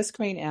our first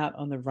queen out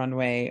on the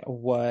runway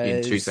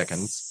In 2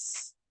 seconds.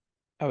 was.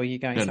 Oh, are you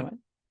going No, no, somewhere?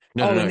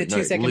 no, Oh, no, in no, the no.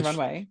 2 second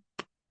runway.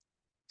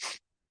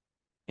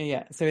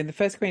 Yeah. So in the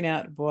first queen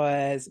out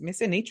was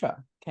Miss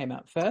Anitra came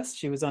out first.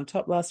 She was on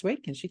top last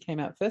week and she came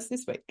out first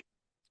this week.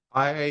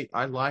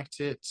 I liked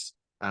it.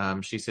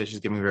 She says she's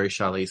giving very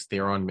Charlize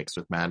Theron mixed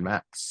with Mad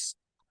Max.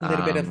 A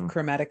little bit of Um,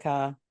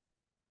 Chromatica.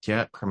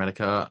 yeah,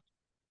 Chromatica.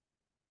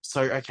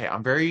 So okay,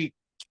 I'm very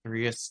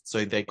curious.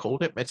 So they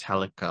called it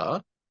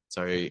Metallica.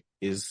 So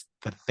is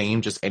the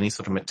theme just any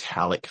sort of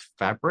metallic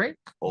fabric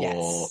or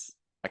Yes.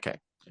 okay?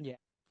 Yeah.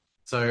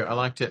 So I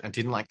liked it. I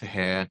didn't like the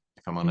hair,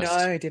 if I'm No, honest.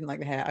 I didn't like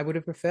the hair. I would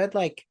have preferred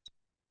like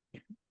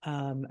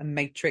a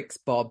Matrix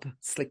bob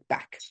slick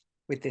back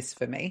with this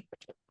for me.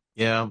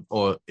 Yeah,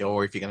 or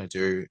if you're gonna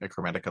do a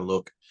Chromatica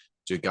look,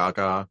 do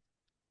Gaga,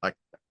 like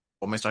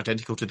almost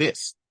identical to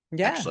this,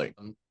 Yeah. actually.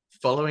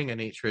 Following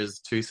Anitra's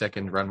 2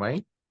 second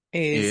runway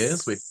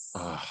is with Is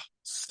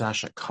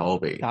Sasha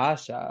Colby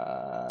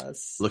Tasha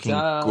looking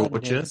stunning.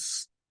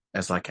 gorgeous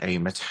as like a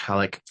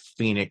metallic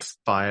phoenix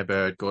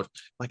firebird. God,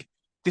 like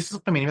this is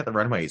what I mean about the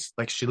runways.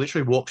 Like she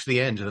literally walked to the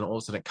end and then all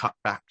of a sudden it cut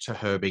back to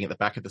her being at the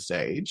back of the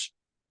stage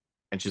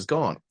and she's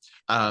gone.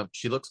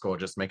 She looks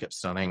gorgeous, makeup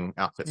stunning,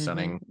 outfit Hmm,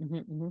 stunning. hmm,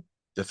 hmm.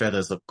 The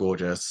feathers look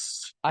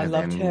gorgeous. I And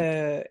loved then,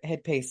 her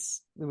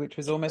headpiece, which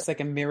was almost like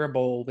a mirror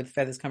ball with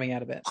feathers coming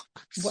out of it.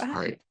 What happened?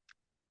 sorry,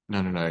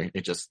 no, no, no.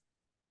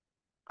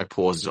 I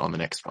paused on the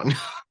next one.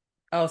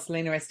 Oh,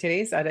 Selena S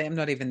titties. I'm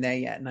not even there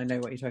yet, and I know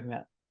what you're talking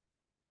about.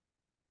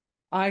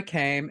 I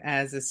came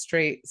as a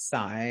street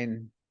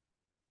sign.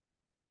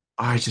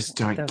 I just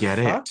What don't the get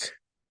fuck? it.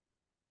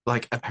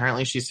 Like,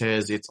 apparently she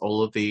says it's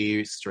all of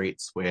the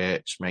streets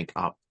which make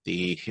up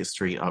the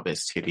history of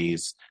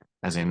STDs,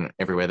 as in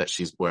everywhere that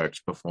she's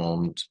worked,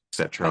 performed,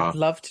 I'd etc.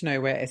 love to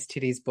know where S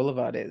Titties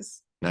Boulevard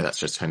is. No, that's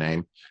just her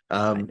name.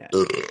 I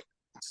know.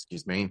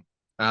 Excuse me.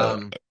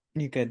 Um,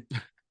 You good?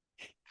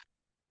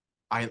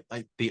 I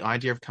like the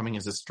idea of coming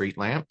as a street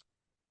lamp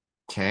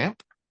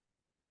camp,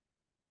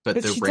 but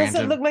But the she doesn't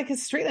random look like a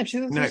street lamp. She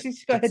looks like no,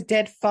 she's got her that's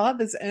dead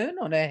father's urn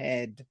on her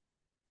head.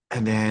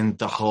 and then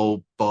the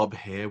whole bob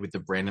hair with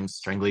the random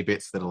strangly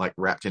bits that are like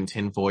wrapped in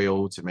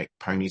tinfoil to make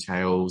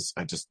ponytails.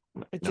 I just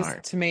It no.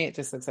 just, to me, it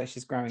just looks like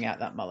she's growing out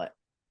that mullet.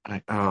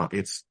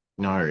 It's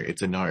no,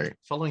 it's a no.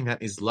 Following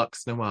that is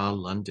Lux Noir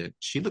London.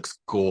 She looks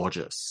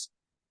gorgeous.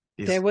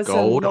 This There was a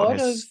gold on her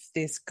lot of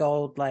this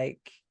gold,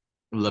 like,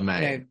 you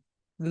lame.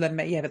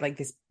 know, yeah, but like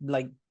this,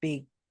 like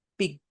big,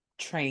 big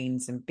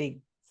trains and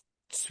big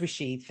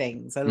swishy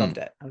things. I Mm. loved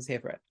it. I was here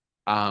for it.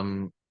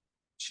 Um,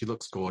 she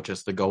looks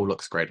gorgeous. The gold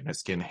looks great on her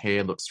skin.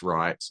 Hair looks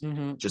right.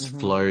 Hmm, Just hmm.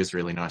 flows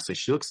really nicely.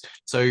 She looks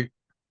so.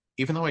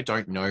 Even though I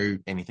don't know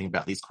anything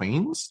about these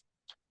queens,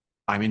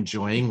 I'm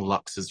enjoying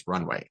Lux's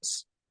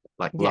runways.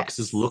 Like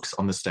Lux's Yes. looks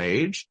on the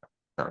stage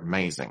are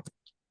amazing.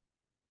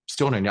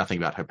 Still know nothing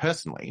about her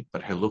personally,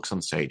 but her looks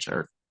on stage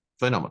are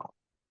phenomenal.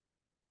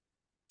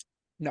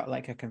 Not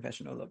like a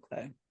confessional look,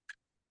 though.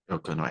 Oh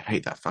god, no, I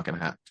hate that fucking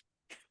hat.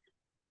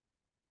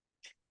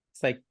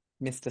 It's like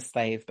Mr.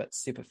 Slave, but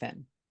super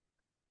thin.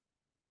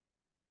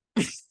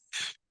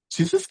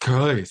 Jesus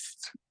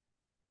Christ.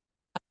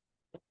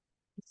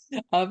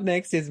 Up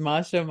next is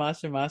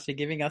Marsha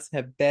giving us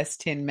her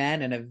best Tin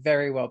Man and a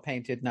very well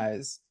painted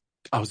nose.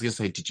 I was gonna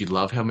say, did you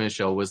love how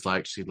Michelle was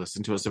like, she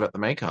listened to us about the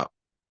makeup,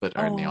 but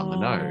only on the Oh,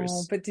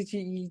 nose? but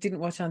you didn't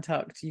watch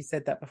Untucked? You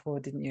said that before,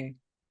 didn't you?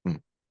 Hmm.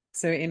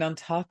 So in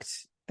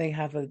Untucked, they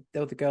have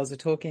all the girls are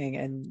talking,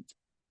 and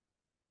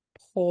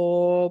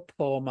poor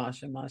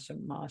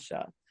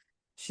Marsha.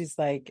 She's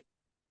like,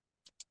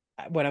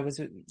 when I was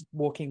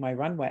walking my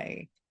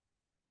runway,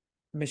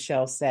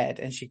 Michelle said,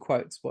 and she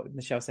quotes what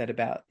Michelle said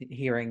about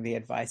hearing the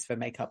advice for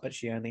makeup, but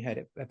she only heard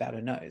it about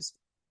her nose.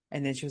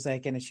 And then she was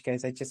like, and she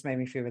goes, it just made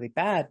me feel really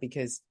bad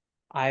because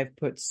I've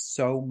put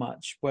so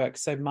much work.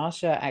 So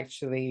Marsha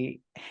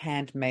actually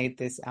handmade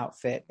this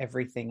outfit,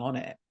 everything on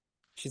it.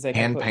 She's like, I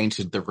Hand put,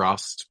 painted the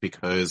rust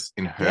because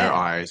in her yeah,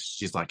 eyes,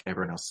 she's like,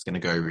 everyone else is gonna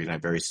go,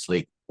 very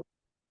sleek,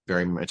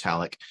 very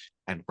metallic,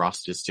 and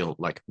rust is still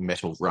like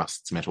metal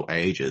rusts, metal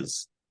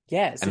ages.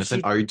 yeah. And So it's an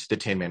she ode to the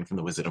Tin Man from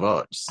the Wizard of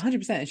Oz.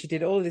 100%, and she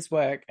did all of this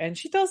work and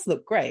she does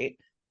look great.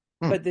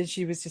 Hmm. But then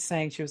she was just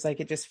saying, she was like,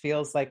 it just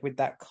feels like with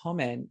that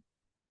comment,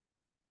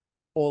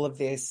 all of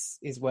this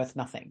is worth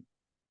nothing.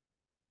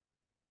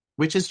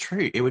 Which is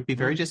true. It would be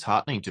very Mm.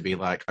 disheartening to be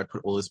like, I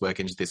put all this work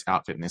into this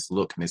outfit and this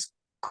look and this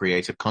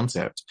creative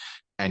concept,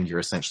 and you're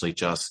essentially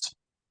just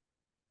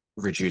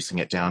reducing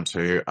it down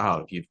to,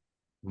 oh, you've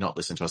not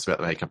listened to us about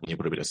the makeup and you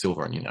put a bit of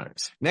silver on your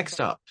nose. Next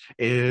up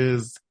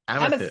is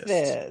Amethyst,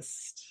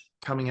 Amethyst.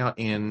 coming out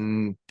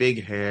in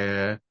big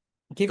hair,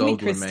 Give me gold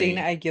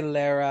Christina lame.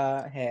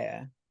 Aguilera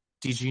hair.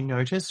 Did you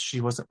notice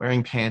she wasn't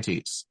wearing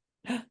panties?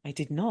 I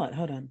did not.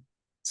 Hold on.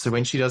 So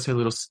when she does her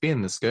little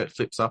spin, the skirt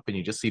flips up and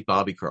you just see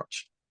Barbie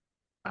crotch.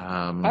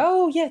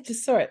 Oh yeah,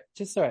 just saw it.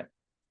 Just saw it.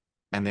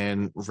 And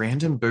then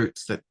random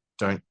boots that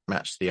don't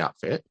match the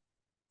outfit.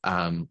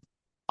 Um,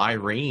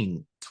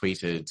 Irene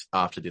tweeted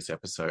after this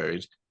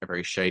episode a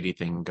very shady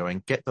thing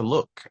going, get the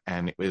look.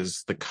 And it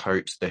was the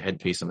coat, the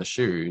headpiece, and the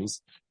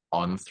shoes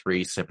on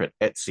 3 separate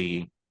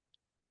Etsy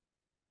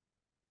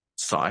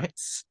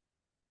sites.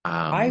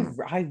 I Um,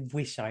 I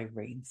wish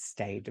Irene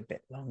stayed a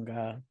bit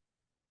longer.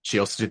 she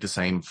also did the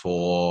same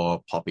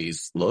for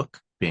Poppy's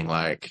look, being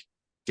like,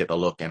 get the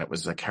look. And it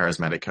was a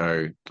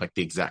Charismatico, like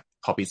the exact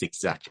Poppy's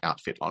exact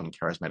outfit on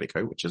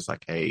Charismatico, which is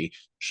like a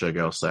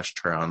showgirl slash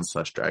trans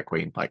slash drag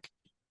queen, like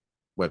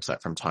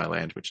website from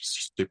Thailand, which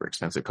is super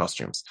expensive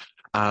costumes.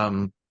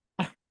 Um,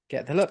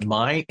 Get the look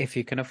my if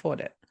you can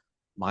afford it.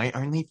 my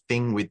only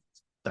thing with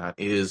that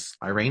is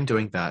Irene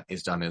doing that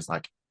is done as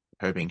like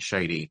her being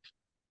shady.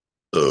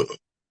 Ugh.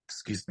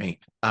 Excuse me.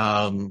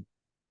 Mhm,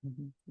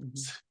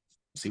 mhm.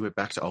 See, we're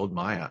back to old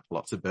Maya.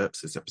 Lots of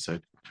burps this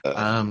episode.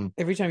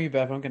 Every time you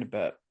burp, I'm going to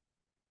burp.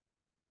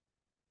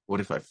 What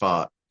if I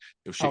fart?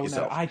 You'll shit Oh no,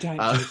 yourself. I don't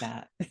do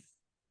that.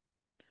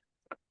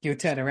 You'll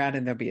turn around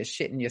and there'll be a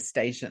shit in your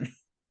station.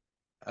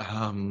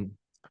 Um,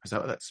 is that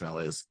what that smell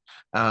is?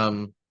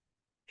 Um,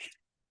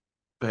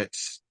 but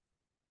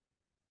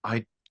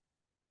I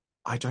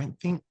I don't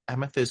think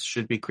Amethyst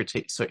should be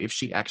critiqued. So if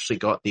she actually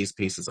got these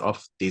pieces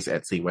off these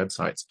Etsy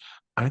websites,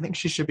 I don't think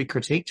she should be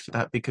critiqued for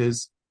that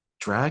because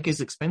drag is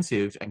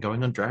expensive and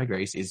going on Drag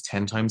Race is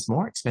 10 times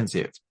more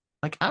expensive.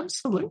 Like,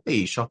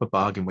 absolutely shop a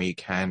bargain where you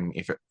can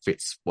if it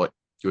fits what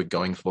you're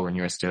going for in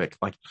your aesthetic.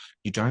 Like,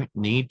 you don't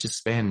need to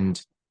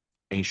spend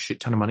a shit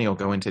ton of money or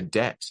go into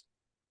debt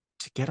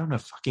to get on a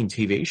fucking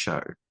TV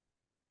show.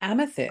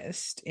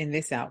 Amethyst in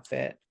this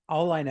outfit,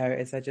 all I know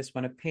is I just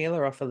want to peel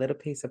her off a little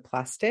piece of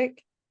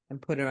plastic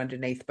and put her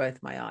underneath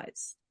both my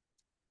eyes.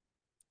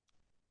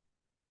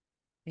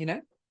 You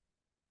know?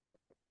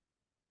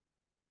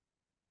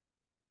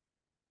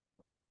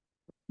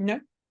 No?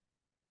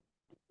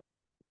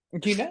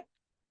 Do you know?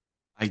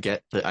 I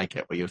get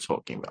what you're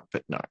talking about,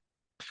 but no.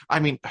 I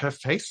mean, her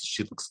face,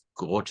 she looks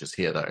gorgeous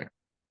here, though.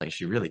 Like,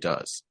 she really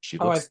does. She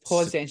Oh, looks. I've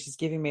paused it and she's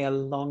giving me a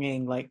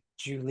longing, like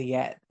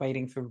Juliet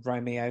waiting for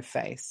Romeo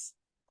face.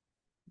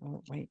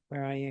 Oh, wait,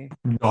 where are you?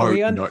 Are No,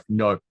 we on? no,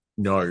 no,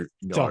 no,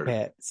 Stop no,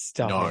 it.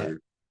 Stop it.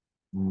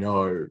 no,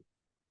 no,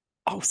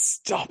 Oh,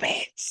 stop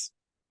it.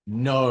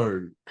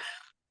 no.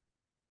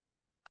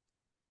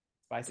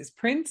 Spices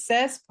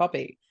Princess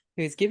Poppy,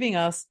 who's giving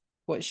us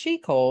what she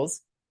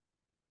calls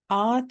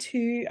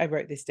R2. I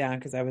wrote this down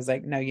because I was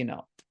like, no, you're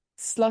not.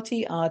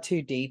 Slutty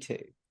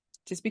R2D2.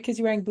 Just because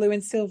you're wearing blue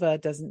and silver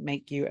doesn't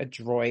make you a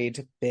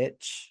droid,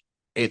 bitch.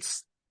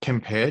 It's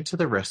compared to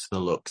the rest of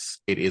the looks,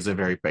 it is a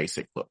very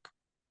basic look.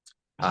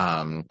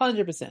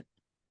 100%.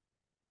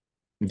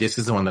 This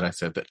is the one that I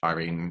said that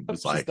Irene Oh,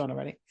 was she's like gone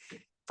already.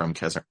 from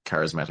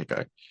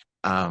Charismatico.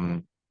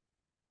 Um,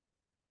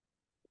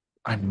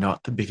 I'm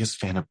not the biggest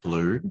fan of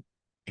blue,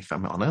 if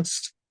I'm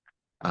honest.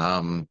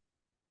 Um,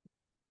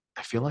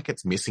 I feel like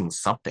it's missing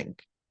something.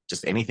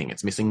 Just anything.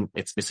 It's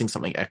missing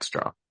something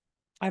extra.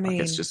 I Like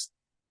it's mean, just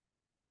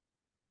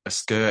a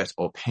skirt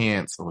or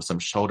pants or some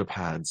shoulder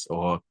pads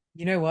or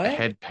you know a what?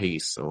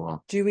 headpiece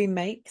or Do we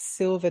make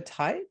silver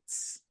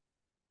tights?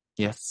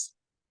 yes.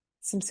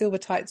 Some silver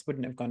tights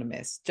wouldn't have gone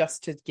amiss,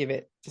 just to give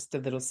it just a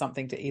little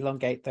something to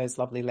elongate those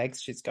lovely legs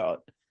she's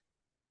got.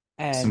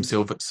 some And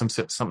silver,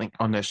 something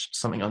on her,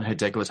 something on her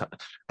decolletage, a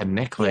yeah,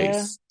 necklace,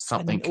 and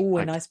something oh, a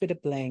like, nice bit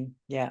of bling.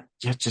 Yeah.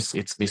 yeah, just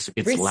it's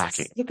lacking.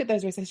 Wrists. Look at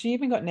those wrists. Has she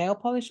even got nail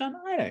polish on?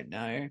 I don't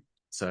know.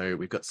 So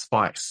we've got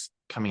Spice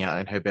coming out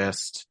in her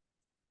best.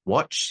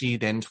 What she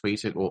then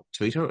tweeted or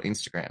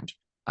Instagrammed,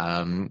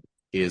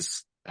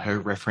 is her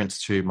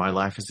reference to My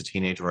Life as a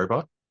Teenage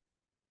Robot.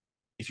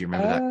 If you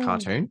remember that Oh,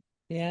 cartoon,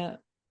 yeah.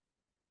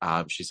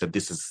 she said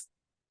this is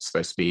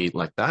supposed to be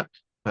like that.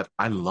 But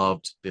I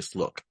loved this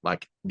look.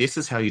 Like this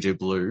is how you do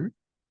blue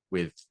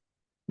with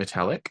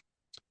metallic.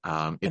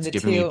 And It's the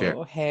given me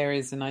teal hair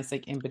is a nice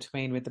like in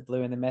between with the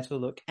blue and the metal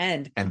look.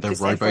 And and the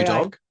just Robo FYI,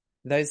 Dog.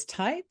 those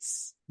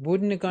tights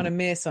wouldn't have gone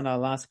amiss on our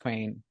last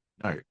queen.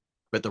 No,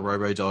 but the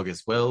Robo Dog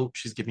as well.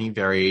 She's giving me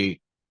very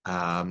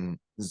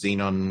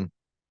Xenon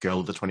Girl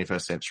of the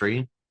 21st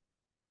Century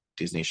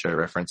Disney show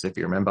reference, if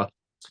you remember.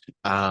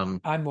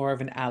 I'm more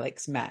of an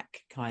Alex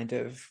Mack kind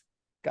of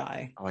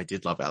guy. Oh, I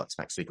did love Alex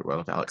Mack's Secret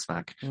World of Alex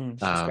Mack, She's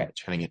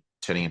great.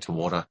 turning into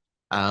water.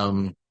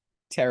 Um,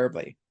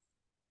 Terribly.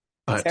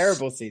 but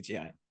Terrible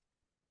CGI.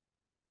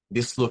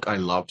 this look, I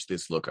loved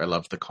this look. I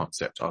loved the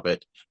concept of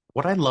it.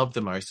 What I love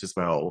the most as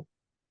well,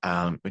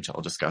 which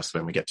I'll discuss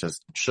when we get to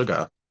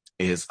Sugar,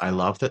 is I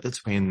love that the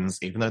twins,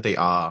 even though they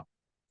are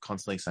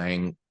constantly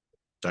saying,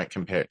 don't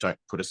compare, don't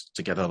put us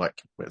together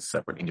like we're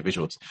separate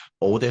individuals,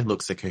 all their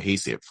looks are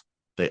cohesive.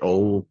 They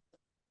all.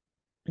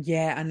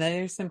 Yeah, and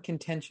there's some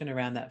contention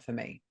around that for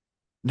me.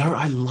 No,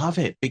 I love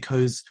it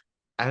because,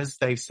 as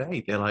they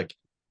say, they're like,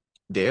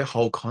 their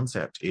whole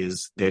concept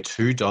is they're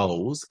two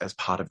dolls as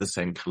part of the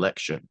same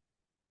collection.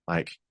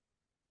 Like,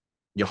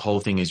 your whole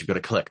thing is you've got to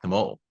collect them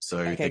all. So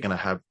they're Okay, going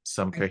to have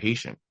some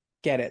cohesion.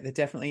 get it. They're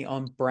definitely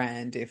on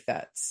brand if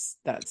that's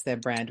their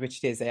brand,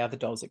 which it is. They are the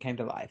dolls that came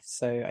to life.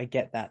 So I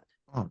get that.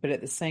 Oh, But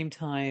at the same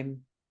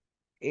time,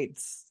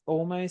 it's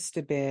almost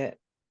a bit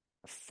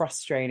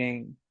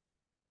frustrating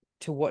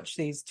to watch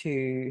these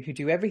two who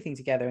do everything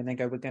together and then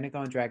go, we're going to go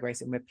on Drag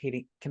Race and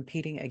we're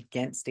competing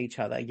against each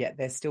other, yet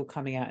they're still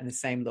coming out in the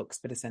same looks,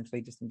 but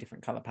essentially just in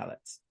different color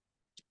palettes.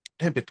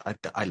 yeah, but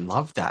I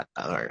love that.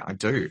 I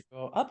do.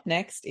 Well, up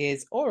next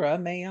is Aura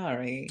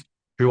Mayari.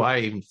 Who I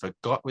even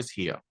forgot was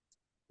here.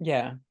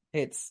 Yeah,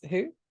 it's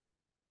who?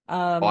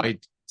 Um,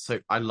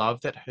 I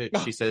love that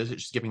she says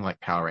that she's giving like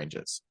Power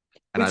Rangers.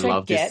 And I which I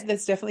love this get.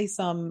 There's definitely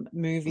some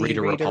movie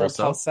Rita Rita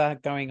Repulsa.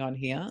 Repulsa going on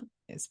here, I love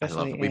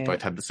especially that we both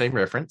in have the same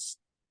reference.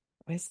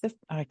 where's the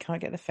I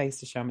can't get the face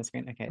to show on my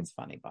screen. Okay, it's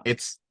funny, but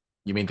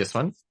You mean this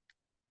one?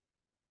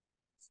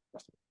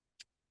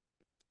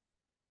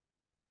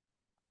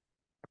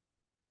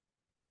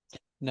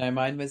 no,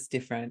 mine was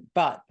different.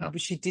 But No,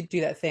 she did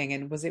do that thing,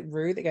 and was it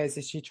Rue that goes,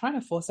 is she trying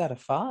to force out a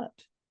fart?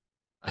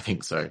 I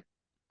think so.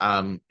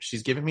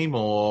 She's given me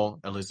more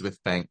Elizabeth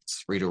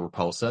Banks Rita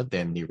Repulsa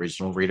than the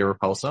original Rita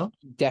Repulsa.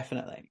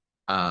 Definitely.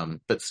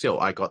 But still,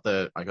 I got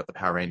the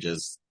Power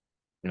Rangers,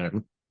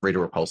 Rita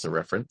Repulsa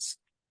reference.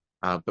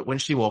 But when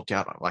she walked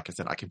out, like I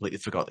said, I completely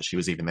forgot that she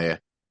was even there.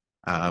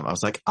 I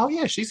was like, oh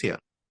yeah, she's here.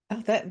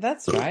 Oh,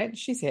 that's right.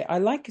 She's here. I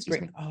like Excuse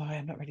me. green. Oh,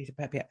 I'm not ready to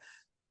pep yet.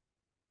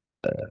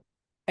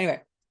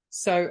 Anyway,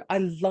 so I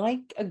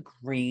like a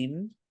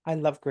green. I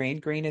love green.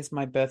 Green is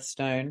my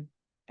birthstone.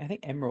 I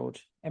think emerald.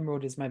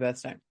 Emerald is my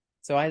birthstone.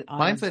 So I'm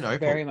Mine's an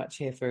very opal. much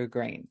here for a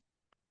green.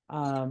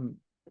 Um,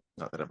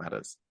 Not that it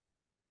matters.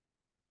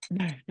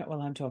 no, not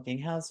while I'm talking.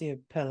 How's your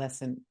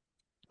pearlescent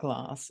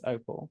glass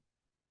opal?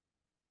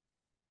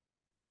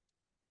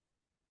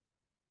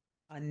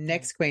 Our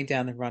next queen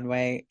down the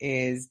runway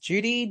is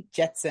Judy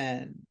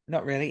Jetson.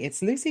 Not really.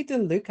 It's Lucy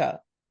DeLuca.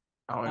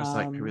 I was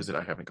like, who is it?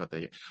 I haven't got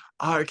there yet.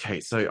 Okay,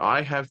 so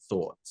I have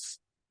thoughts.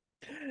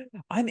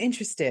 I'm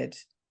interested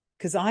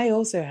because I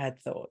also had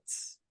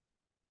thoughts.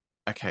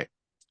 Okay,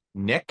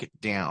 neck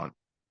down.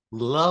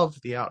 Love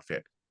the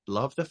outfit.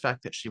 Love the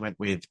fact that she went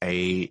with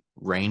a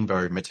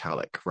rainbow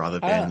metallic rather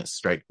than Ah,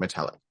 straight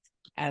metallic.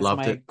 as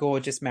Loved my it.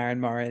 gorgeous Maren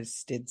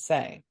Morris did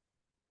say.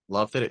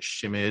 Love that it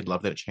shimmered.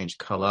 Love that it changed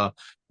color.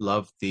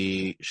 Loved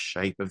the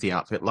shape of the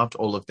outfit. Loved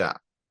all of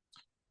that.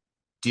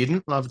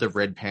 Didn't love the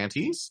red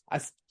panties.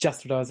 That's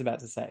just what I was about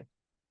to say.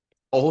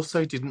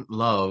 Also didn't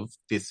love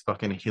this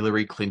fucking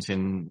Hillary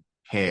Clinton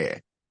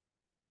hair.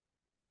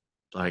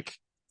 Like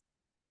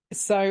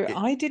So it,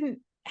 I didn't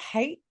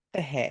hate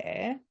the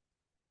hair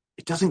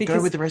it doesn't go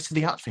with because, the rest of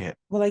the outfit.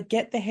 well, I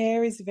get the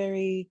hair is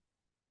very.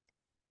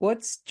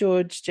 What's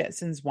George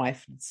Jetson's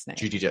wife's name?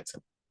 Judy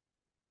Jetson.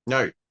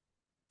 No,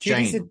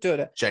 Judy's a Jane.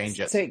 daughter. Jane So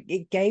Jetson.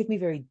 it gave me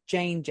very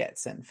Jane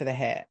Jetson for the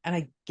hair, and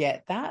I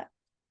get that.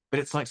 But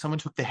it's like someone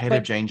took the head of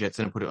But Jane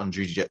Jetson and put it on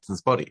Judy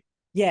Jetson's body.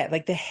 yeah,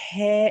 like the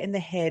hair in the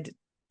head,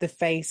 the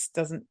face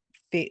doesn't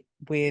fit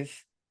with,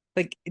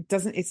 like it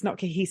doesn't. It's not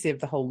cohesive.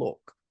 The whole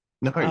look.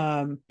 No.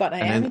 But I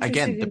And am then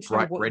again, interested the in to know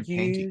bright what red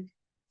panty.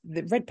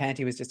 the red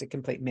panty was just a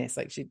complete mess.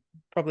 Like she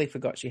probably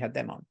forgot she had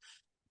them on.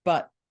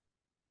 But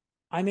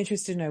I'm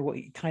interested to know what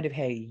kind of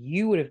hair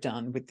you would have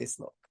done with this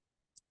look.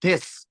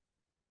 This.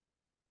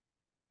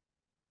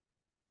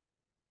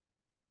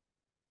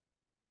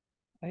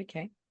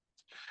 Okay.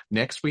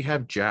 Next, we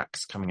have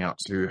Jax coming out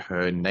to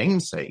her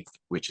namesake,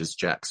 which is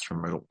Jax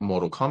from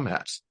Mortal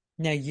Kombat.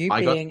 Now, you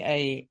I got being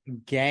a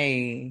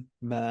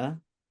gamer,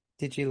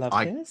 did you love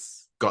I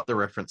this? got the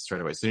reference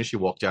straight away. As soon as she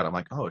walked out, I'm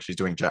like, oh, she's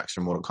doing Jax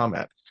from Mortal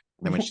Kombat.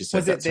 And then when she said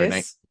Was it that's her name,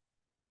 this?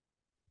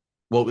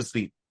 what was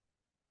the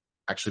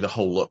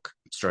whole look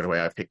straight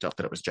away? I picked up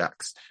that it was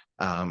Jax.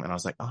 And I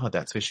was like, oh,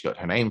 that's where she got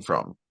her name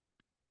from.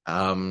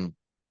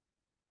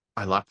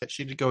 I like that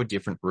she did go a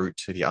different route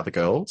to the other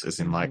girls, as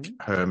in like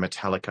her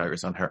Metallica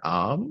is on her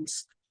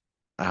arms.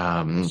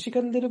 She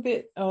got a little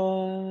bit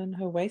on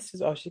her waist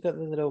as well. She got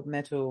the little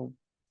metal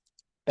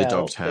The dog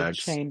belt, the tags,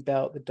 chain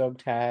belt, the dog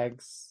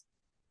tags.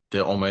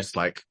 they're almost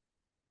like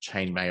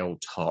chainmail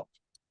top.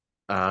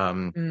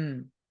 Um,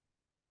 Mm.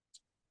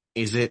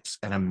 is it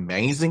an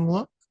amazing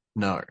look?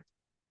 No.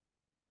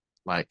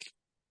 Like,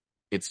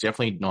 it's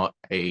definitely not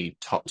a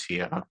top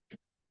tier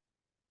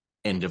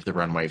end of the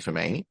runway for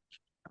me.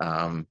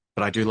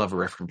 But I do love a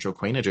referential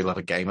queen. I do love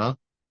a gamer.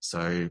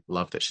 So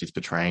love that she's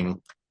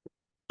portraying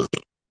a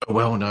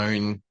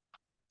well-known,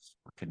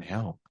 fucking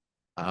hell,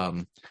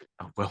 a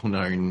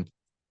well-known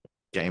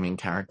gaming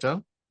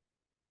character.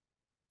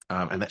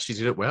 And that she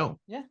did it well.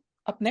 Yeah.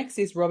 Up next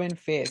is Robin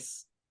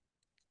Fierce.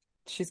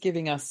 She's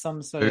giving us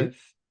some sort Who? of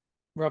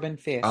Robin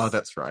Oh, Fierce.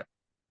 that's right.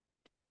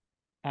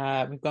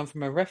 We've gone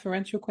from a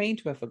referential queen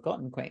to a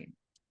forgotten queen.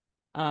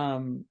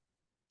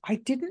 I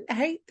didn't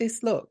hate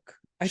this look.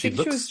 I She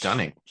think looks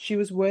stunning. she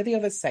was worthy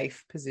of a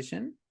safe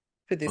position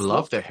for I this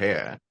love look. the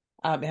hair.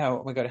 Oh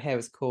my God, her hair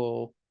was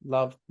cool.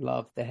 Love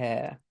the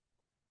hair.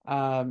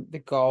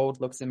 The gold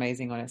looks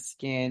amazing on her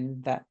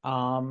skin. That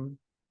arm,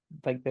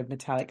 like the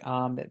metallic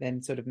arm that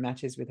then sort of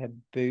matches with her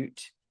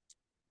boot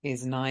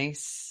is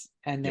nice.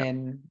 And Yep.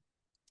 then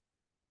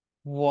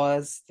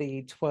was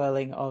the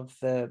twirling of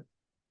the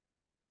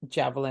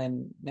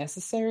javelin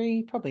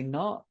necessary? Probably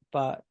not,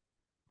 but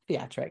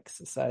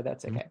theatrics, so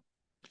that's okay.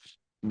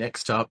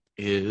 Next up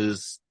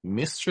is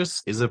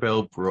Mistress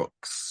Isabelle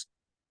Brooks.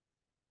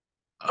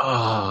 Oh,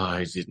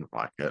 I didn't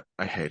like it.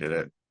 I hated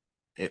it.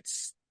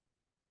 It's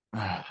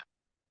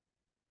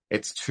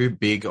it's too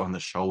big on the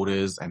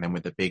shoulders, and then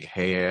with the big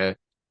hair,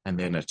 and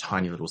then a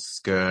tiny little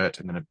skirt,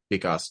 and then a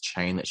big ass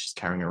chain that she's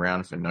carrying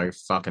around for no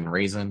fucking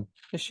reason.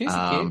 The shoes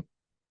are cute.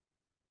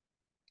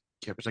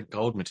 Yeah, but a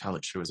gold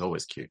metallic shoe is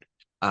always cute.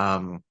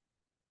 I'm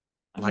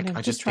I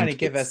just just trying to think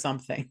give her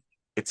something.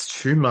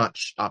 it's too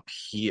much up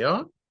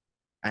here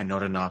and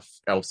not enough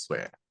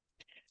elsewhere.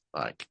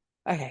 Like,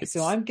 Okay,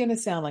 so I'm gonna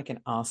sound like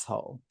an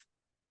asshole,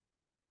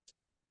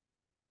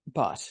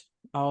 but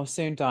I'll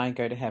soon die and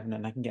go to heaven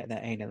and I can get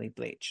that anally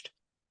bleached.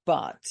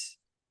 But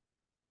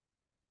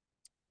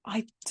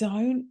I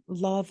don't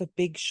love a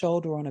big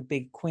shoulder on a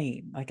big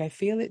queen. Like I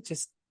feel it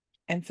just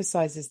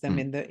emphasizes them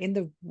in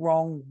the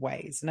wrong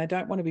ways. And I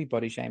don't want to be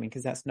body shaming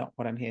because that's not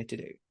what I'm here to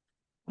do.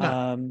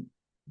 no.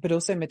 But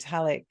also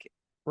metallic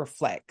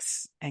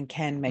reflects and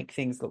can make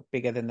things look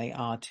bigger than they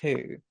are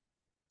too.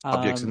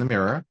 Objects in the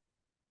mirror.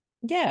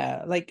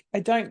 Yeah, like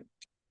I don't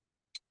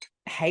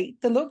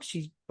hate the look.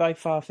 She by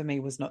far for me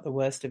was not the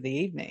worst of the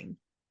evening,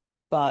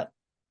 but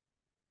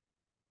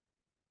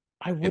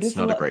I would It's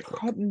have not a great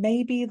look.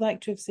 maybe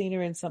liked to have seen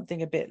her in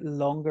something a bit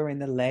longer in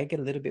the leg, a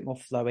little bit more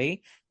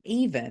flowy,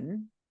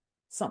 even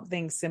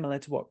something similar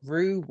to what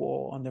Rue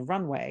wore on the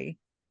runway,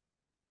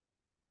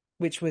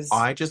 which was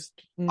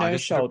no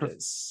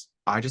shoulders.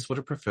 I just would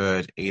have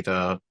preferred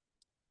either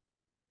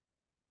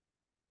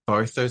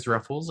both those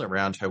ruffles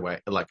around her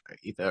waist, like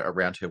either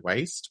around her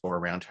waist or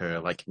around her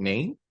like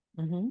knee,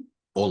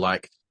 or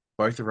like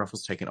both the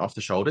ruffles taken off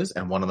the shoulders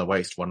and one on the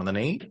waist, one on the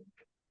knee.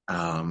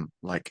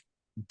 Like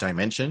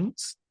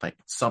dimensions, like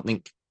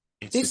something.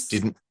 It just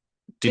didn't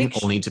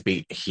all need to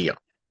be here.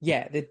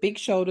 Yeah, the big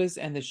shoulders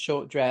and the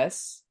short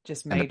dress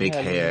just And the made big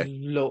her hair.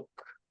 look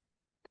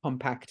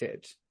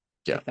compacted.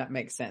 Yeah. If that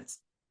makes sense.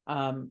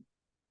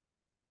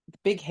 The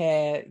big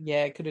hair,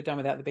 yeah, could have done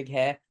without the big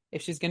hair.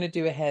 If she's going to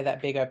do a hair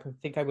that big, I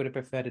think I would have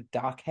preferred a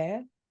dark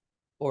hair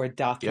or a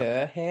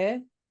darker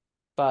hair.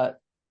 But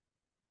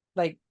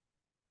like,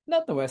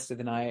 not the worst of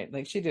the night.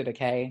 Like, she did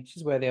okay.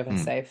 She's worthy of a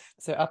safe.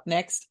 So up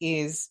next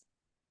is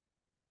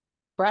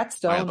Bratz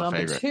doll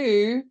number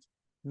 2,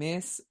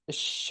 Miss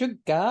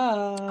Sugar.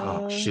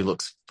 Oh, she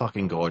looks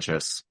fucking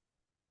gorgeous.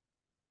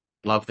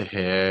 Love the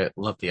hair,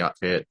 love the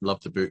outfit,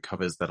 love the boot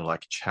covers that are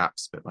like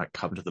chaps but like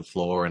come to the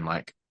floor, and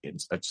like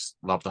I just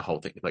love the whole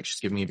thing. Like she's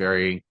giving me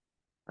very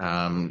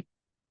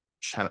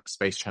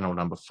Space Channel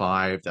number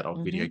 5, that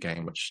old video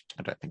game, which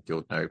I don't think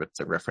you'll know, but it's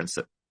a reference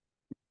that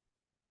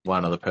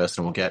one other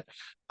person will get.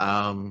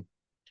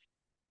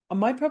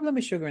 My problem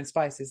with Sugar and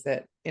Spice is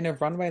that in a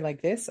runway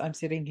like this, I'm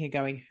sitting here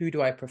going, who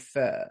do I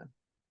prefer?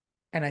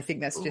 And I think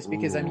that's just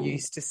because I'm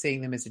used to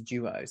seeing them as a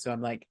duo. So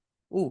I'm like,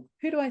 who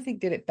do I think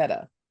did it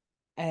better?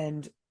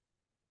 And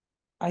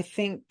I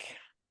think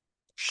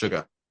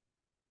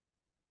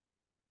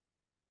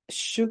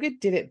Sugar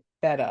did it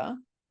better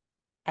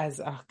as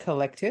a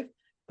collective,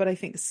 but I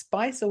think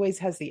Spice always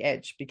has the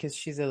edge because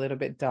she's a little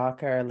bit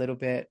darker, a little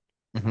bit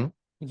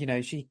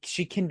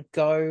She can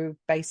go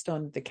based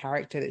on the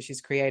character that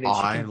she's created. She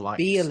I can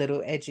be a liked,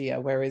 little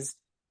edgier, whereas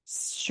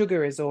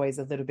Sugar is always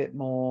a little bit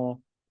more,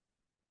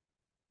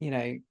 you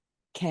know,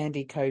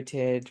 candy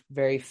coated,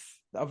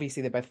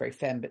 obviously they're both very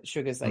femme, but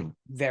Sugar's like mm,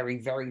 very,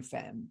 very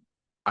femme.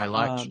 I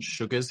liked Um,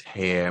 Sugar's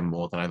hair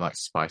more than I liked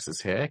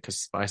Spice's hair because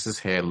Spice's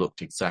hair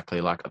looked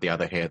exactly like the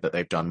other hair that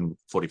they've done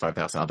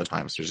 45,000 other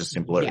times, which is just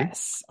in blue.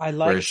 yes, I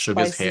Whereas like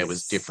Sugar's hair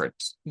was Spice's.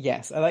 different.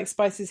 Yes, I like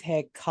Spice's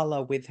hair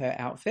color with her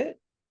outfit.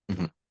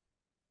 Mhm.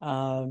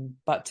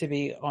 But to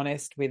be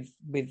honest with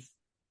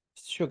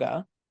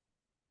Sugar,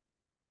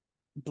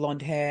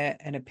 blonde hair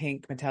and a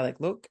pink metallic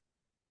look,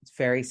 it's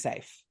very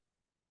safe.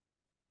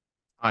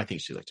 I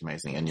think she looked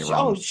amazing, and you're Oh,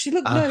 wrong. she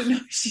looked Uh, no,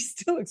 she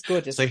still looks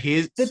gorgeous. The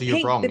so you're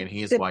pink, wrong, and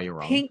here's the why you're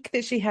wrong. pink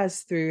that she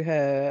has through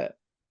her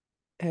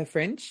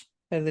fringe,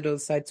 her little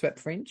side swept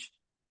fringe.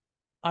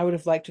 I would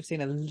have liked to have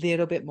seen a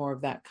little bit more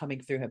of that coming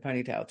through her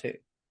ponytail too.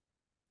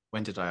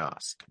 When did I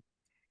ask?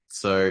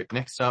 So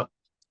next up,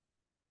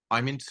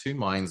 I'm in two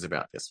minds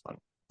about this one.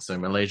 So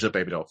Malaysia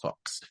Baby Doll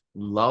Fox.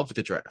 Love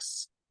the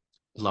dress.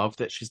 Love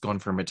that she's gone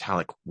for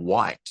metallic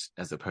white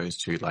as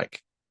opposed to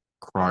like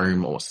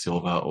chrome or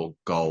silver or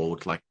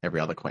gold like every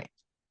other queen.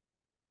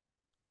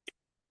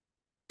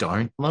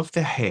 Don't love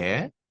the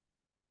hair,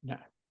 No,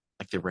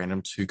 like the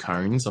random two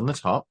cones on the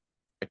top.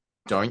 I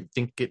don't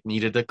think it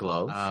needed a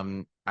glove.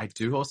 I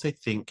do also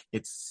think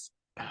it's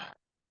a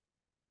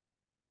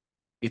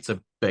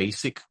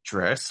basic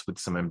dress with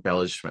some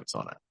embellishments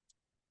on it.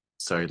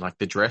 So like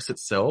the dress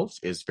itself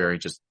is very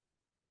just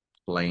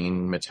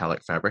plain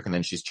metallic fabric, and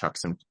then she's chucked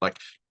some like,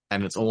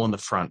 and it's all on the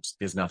front.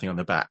 There's nothing on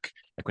the back.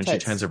 Like when so she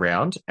it's turns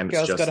around, and it's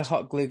girl's got a just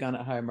hot glue gun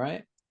at home,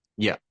 right?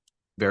 yeah,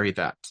 very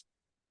that.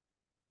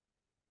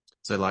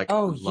 So like,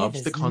 Oh yeah,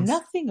 there's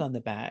nothing on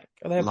the back.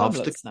 Although her bum loved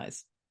the looks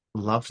nice.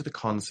 loved the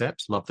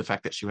concept, loved the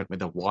fact that she went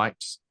with a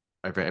white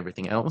over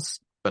everything else.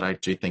 But I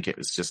do think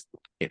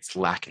it's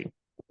lacking,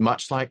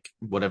 much like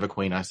whatever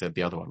queen I said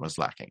the other one was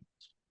lacking.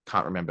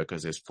 Can't remember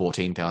because there's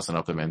 14,000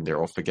 of them and they're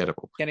all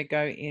forgettable. Gonna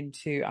go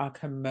into our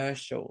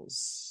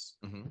commercials.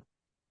 Mm-hmm.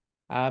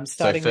 So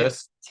Starting with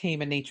first,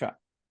 Team Anitra.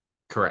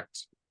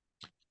 correct.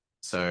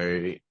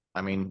 So,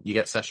 I mean, you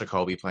get Sasha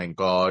Colby playing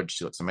God.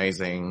 She looks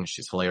amazing.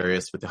 She's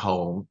hilarious with the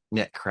whole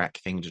neck crack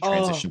thing to Oh,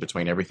 transition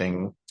between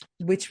everything.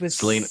 which was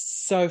Selena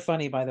so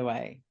funny, by the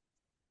way.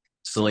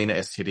 Selena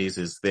Estides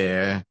is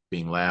there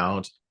being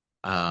loud.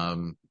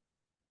 Um,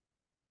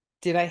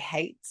 Did I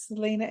hate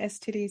Selena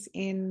Estides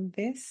in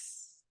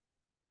this?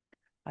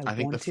 I I think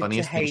the wanted to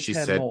funniest thing hate she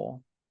her said,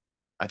 more.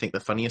 I think the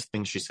funniest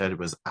thing she said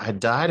was, "I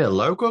died a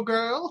local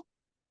girl."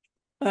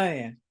 Oh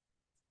yeah.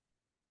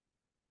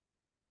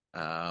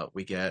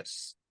 We get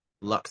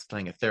Lux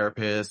playing a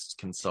therapist,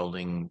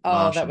 consoling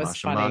Oh, that Marsha, was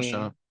Marsha, funny.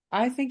 Marsha.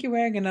 I think you're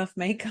wearing enough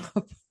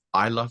makeup.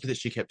 I loved that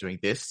she kept doing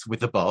this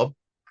with the bob.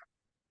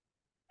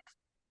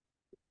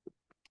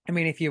 I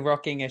mean, if you're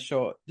rocking a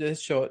short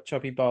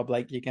choppy bob,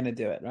 like you're gonna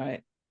do it,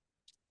 right?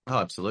 Oh,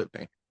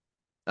 absolutely.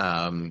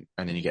 And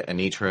then you get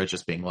Anitra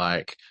just being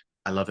like,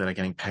 I love that I'm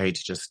getting paid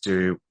to just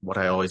do what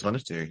I always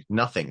wanted to do,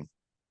 nothing.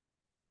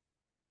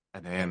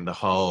 And then the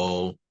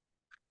whole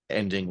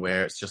ending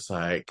where it's just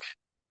like,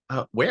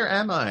 where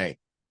am I?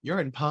 You're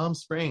in Palm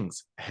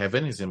Springs.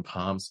 Heaven is in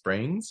Palm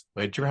Springs,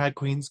 where drag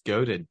queens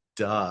go to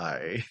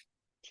die.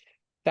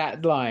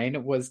 That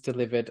line was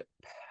delivered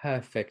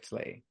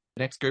perfectly.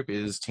 The next group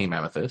is Team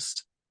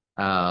Amethyst.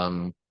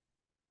 Um,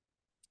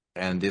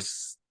 and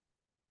this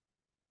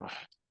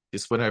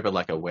went over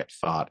like a wet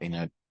fart in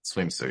a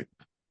swimsuit.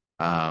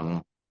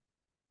 Um,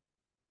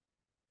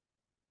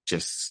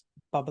 just,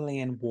 Bubbly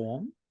and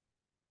warm.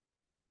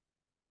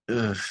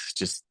 ugh,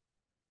 just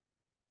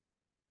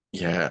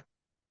yeah,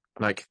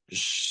 like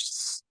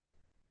Spice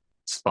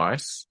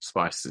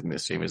is in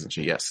this team, isn't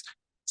she? Yes.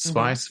 Hmm.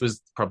 Spice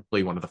was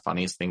probably one of the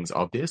funniest things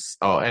of this.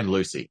 Oh, and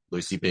Lucy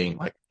being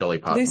like Dolly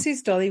Parton.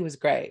 Lucy's Dolly was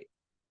great.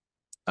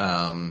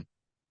 Um,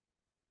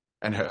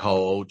 and her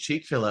whole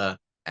cheek filler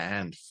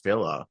and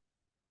filler.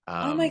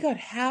 Oh my Um, God,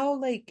 how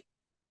like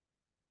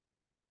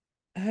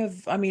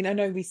have I mean, I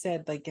know we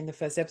said like in the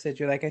first episode,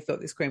 you're like, I thought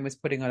this queen was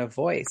putting on a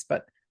voice,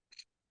 but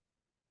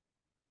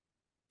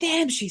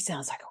damn, she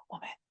sounds like a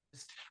woman.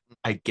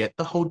 I get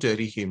the whole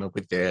dirty humor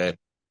with their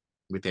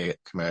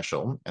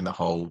commercial and the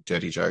whole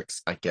dirty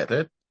jokes. I get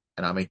it.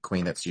 And I'm a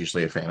queen that's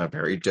usually a fan of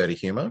very dirty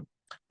humor.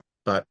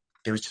 But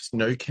there was just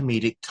no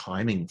comedic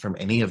timing from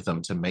any of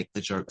them to make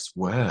the jokes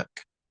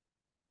work.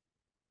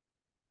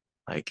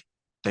 Like,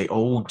 they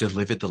all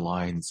delivered the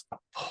lines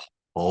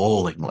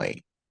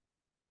appallingly.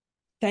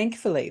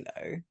 Thankfully,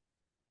 though,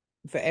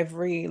 for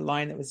every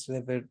line that was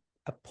delivered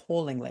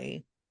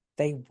appallingly,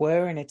 they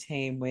were in a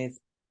team with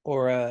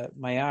Aura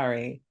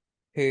Mayari,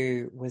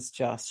 who was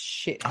just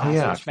shit Oh, house,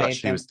 yeah, I which forgot made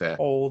she was them there.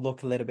 all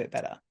look a little bit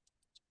better.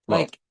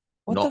 Well, Like,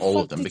 what not the all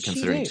of fuck them, did but she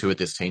considering do? two of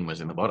this team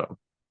was in the bottom.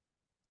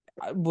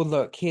 Well,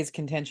 look, here's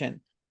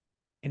contention.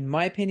 In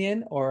my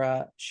opinion,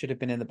 Aura should have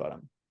been in the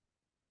bottom.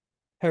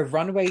 Her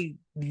runway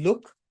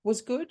look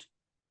was good,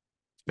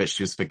 But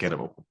she was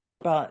forgettable.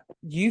 but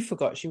you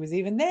forgot she was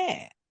even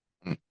there.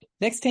 Mm.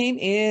 Next team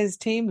is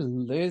Team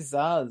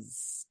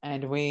Losers,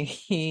 and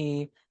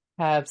we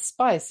have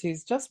Spice,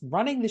 who's just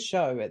running the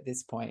show at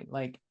this point.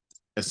 Like,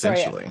 sorry,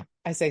 Essentially.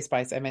 I say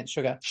Spice, I meant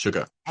Sugar.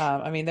 Sugar.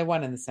 I mean, they're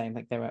one and the same,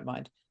 like they won't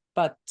mind.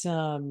 But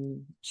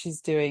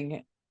she's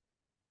doing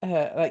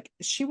like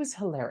she was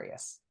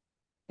hilarious.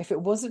 If it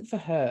wasn't for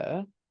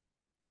her,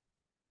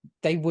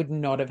 they would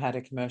not have had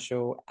a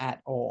commercial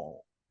at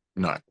all.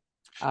 No.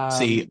 Um,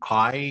 See,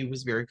 I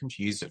was very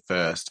confused at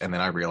first, and then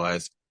I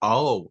realized,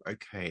 oh,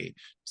 okay.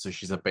 So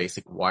she's a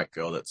basic white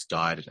girl that's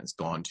died and has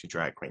gone to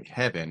drag queen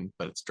heaven,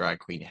 but it's drag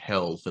queen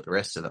hell for the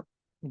rest of them.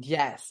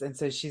 yes, and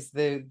so she's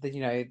the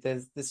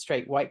there's the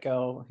straight white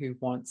girl who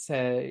wants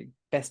her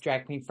best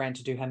drag queen friend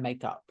to do her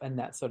makeup and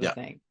that sort of Yeah,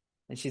 thing.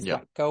 And she's yeah.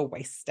 white girl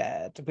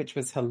wasted, which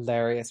was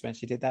hilarious when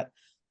she did that.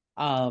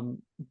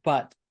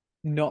 But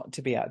not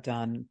to be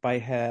outdone by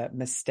her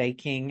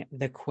mistaking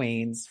the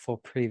queens for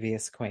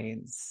previous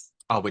queens.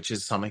 Oh, which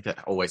is something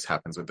that always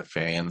happens with the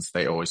fans.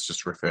 They always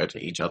just refer to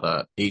each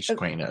Uh,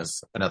 queen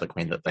as another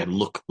queen that they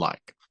look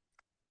like.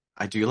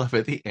 I do love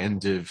at the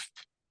end of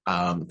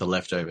the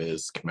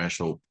Leftovers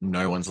commercial,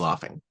 no one's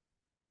laughing.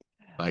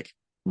 Like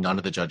none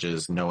of the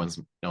judges, no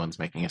one's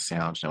making a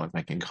sound, no one's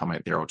making a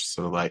comment. They're all just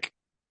sort of like,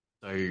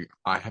 so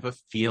I have a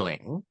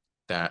feeling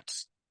that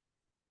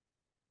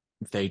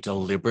they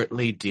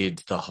deliberately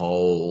did the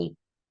whole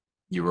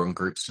you were in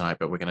groups tonight,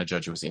 but we're going to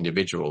judge you as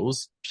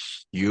individuals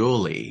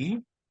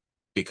purely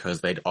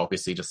because they'd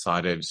obviously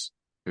decided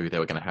who they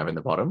were going to have in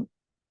the bottom.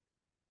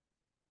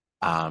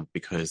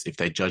 Because if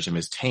they judge them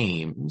as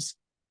teams,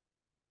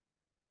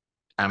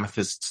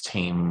 Amethyst's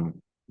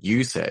team,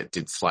 you said,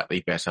 did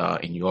slightly better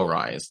in your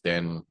eyes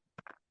than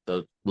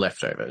the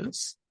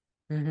Leftovers.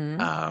 mhm.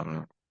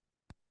 Um,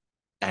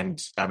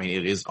 and I mean,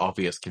 it is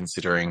obvious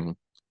considering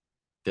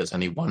there's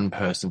only one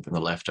person from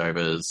the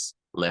Leftovers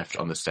left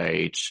on the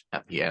stage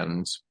at the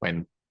end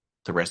when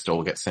the rest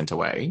all get sent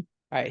away.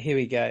 All right, here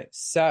we go.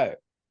 So,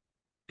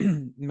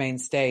 main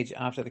stage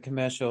after the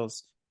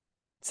commercials,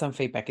 some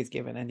feedback is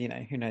given, and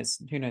who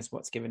knows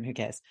what's given, who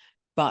cares.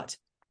 But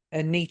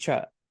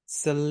Anitra,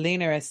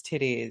 Selena S.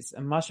 Titties,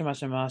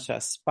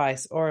 Masha,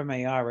 Spice, Aura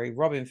Mayari,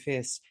 Robin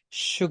Fist,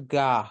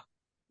 Sugar,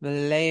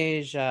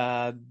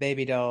 Malaysia,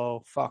 Baby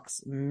Doll,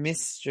 Fox,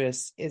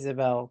 Mistress,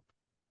 Isabel,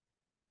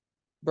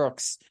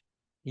 Brooks.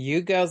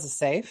 You girls are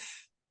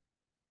safe,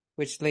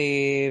 which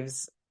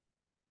leaves,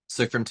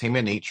 So from Team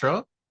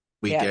Anitra,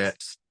 we yes.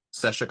 get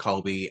Sasha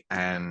Colby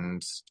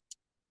and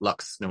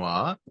Lux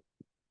Noir.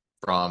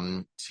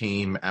 From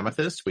Team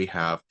Amethyst, we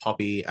have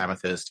Poppy,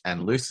 Amethyst,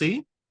 and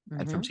Lucy.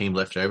 And from Mm-hmm. Team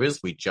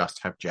Leftovers, we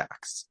just have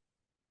Jax.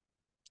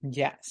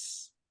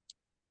 Yes.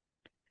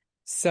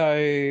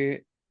 So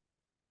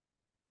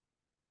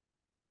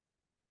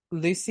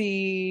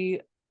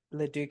Lucy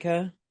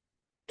LaDuca,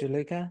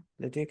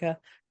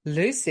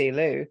 Lucy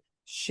Lou,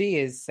 she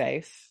is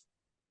safe.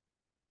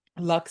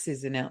 Lux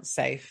is announced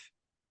safe.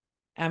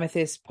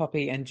 Amethyst,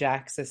 Poppy, and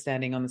Jax are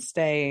standing on the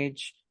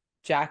stage.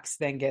 Jax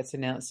then gets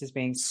announced as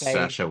being safe.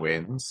 Sasha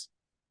wins.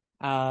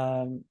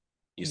 Um,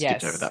 You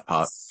skipped over yes. that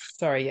part.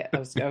 Sorry, yeah,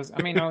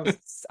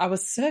 I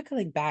was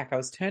circling back. I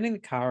was turning the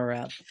car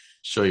around.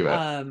 Sure you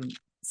were.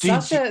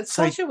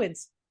 Sasha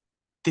wins.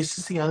 This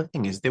is the other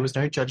thing is there was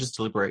no judges'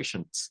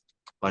 deliberations.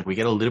 Like we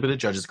get a little bit of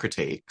judges'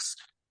 critiques,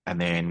 and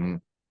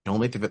then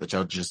normally they've got the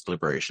judges'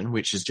 deliberation,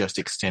 which is just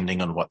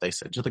extending on what they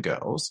said to the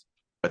girls.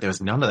 But there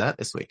was none of that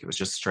this week. It was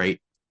just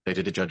straight. They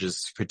did the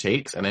judges'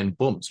 critiques, and then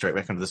boom, straight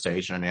back onto the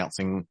stage and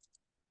announcing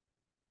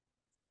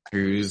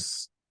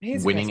who's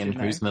Here's a winning and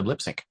question, who's though. in the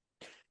lip sync.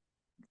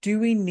 Do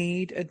we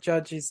need a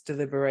judge's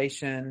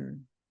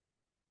deliberation,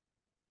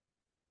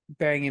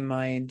 bearing in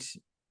mind,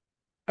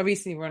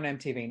 obviously we're on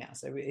MTV now,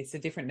 so it's a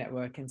different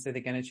network, and so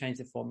they're going to change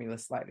the formula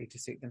slightly to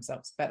suit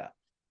themselves better.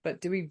 But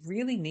do we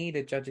really need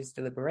a judge's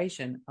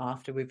deliberation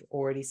after we've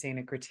already seen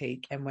a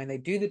critique? And when they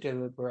do the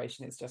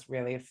deliberation, it's just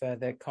really a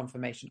further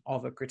confirmation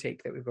of a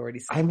critique that we've already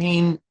seen. I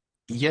mean,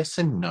 yes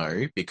and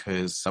no,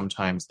 because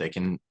sometimes they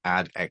can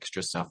add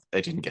extra stuff they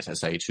didn't get to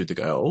say to the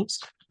girls.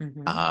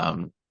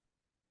 Mm-hmm.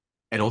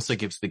 It also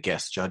gives the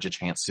guest judge a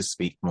chance to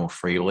speak more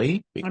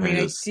freely I mean, I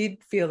because,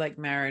 did feel like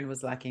Marin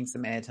was lacking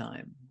some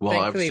airtime. well,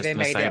 I was Thankfully, just they going to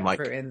made say, up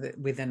for like,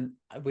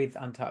 it with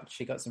Untouched.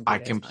 She got some I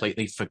good airtime.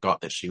 completely forgot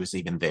that she was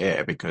even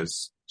there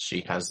because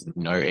she has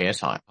no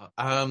airtime.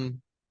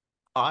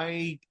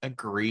 I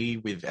agree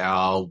with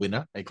our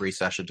winner. I agree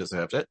Sasha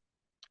deserved it.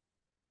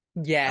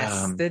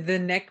 Yes, Um, the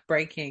neck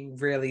breaking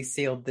really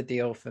sealed the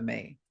deal for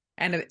me,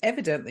 and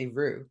evidently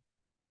Rue.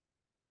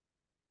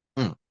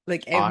 mm,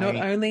 Like, not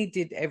I only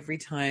did every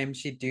time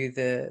she do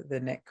the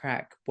neck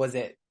crack, was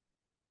it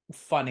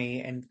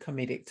funny and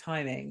comedic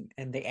timing,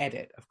 and the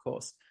edit, of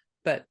course,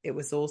 but it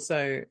was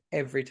also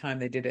every time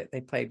they did it,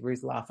 they played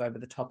Rue's laugh over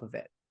the top of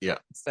it. yeah,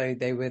 So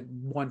they were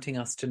wanting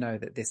us to know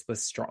that this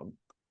was strong.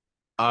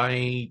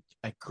 I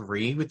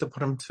agree with the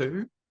bottom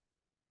two.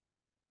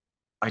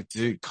 I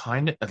do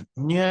kind of,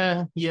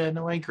 yeah,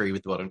 no, I agree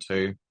with the bottom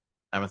two,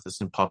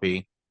 Amethyst and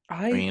Poppy.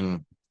 I I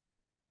mean,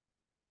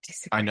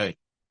 I disagree. know,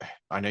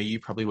 I know you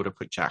probably would have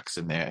put Jax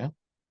in there.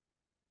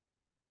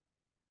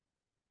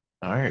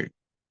 No,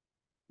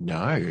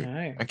 no.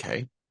 No,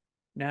 Okay.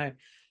 no.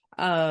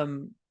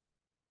 Um,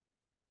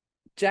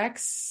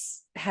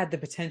 Jax had the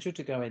potential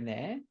to go in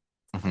there.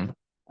 Hmm.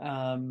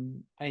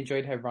 I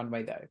enjoyed her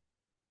runway though.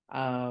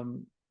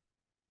 Um,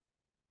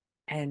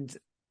 and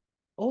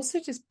also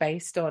just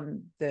based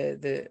on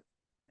the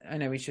I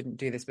know we shouldn't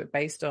do this, but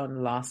based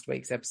on last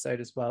week's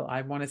episode as well,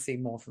 I want to see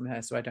more from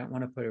her, so I don't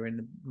want to put her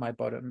in my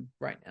bottom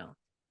right now.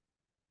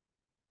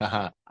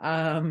 Uh-huh.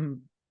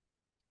 Um,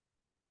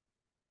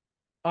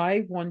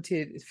 I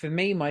wanted, for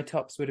me, my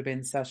tops would have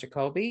been Sasha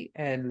Colby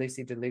and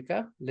Lucy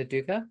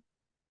LaDuca,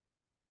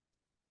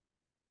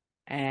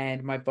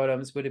 and my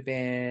bottoms would have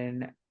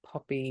been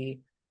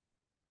Poppy,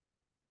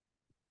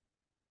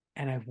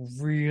 and I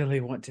really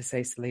want to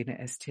say Selena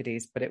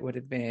Titties, but it would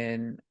have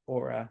been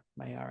Aura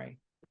Mayari.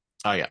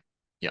 Oh yeah.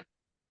 Yeah.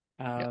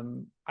 Yeah.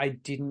 I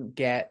didn't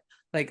get,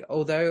 like,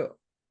 although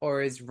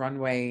Aura's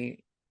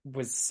runway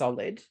was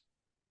solid,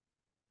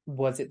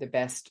 was it the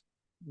best?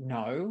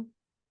 No.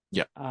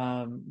 Yeah.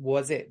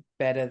 Was it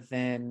better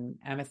than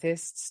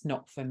Amethyst's?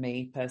 Not for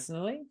me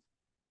personally.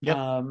 Yep.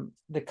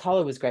 The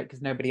color was great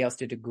because nobody else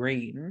did a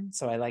green,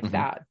 so I like Hmm.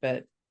 that,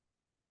 but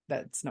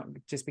that's not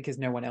just because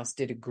no one else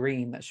did a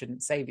green, that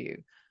shouldn't save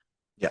you.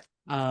 Yeah.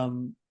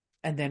 Um,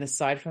 and then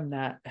aside from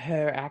that,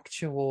 her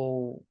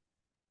actual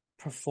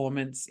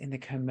performance in the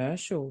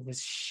commercial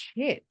was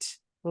shit.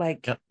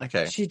 Like Yeah.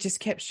 Okay. she just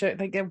kept showing,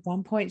 like at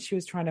one point she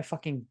was trying to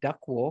fucking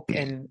duck walk,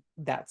 and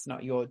that's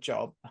not your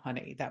job,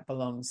 honey. That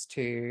belongs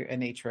to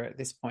Anitra at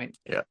this point.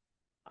 Yeah.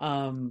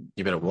 Um,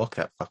 You better walk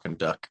that fucking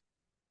duck.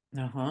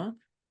 uh-huh.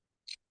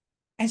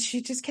 And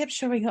she just kept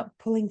showing up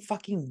pulling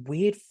fucking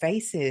weird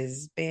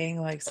faces, being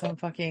like some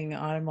fucking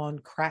I'm on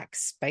crack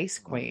space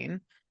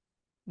queen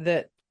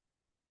that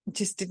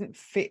just didn't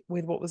fit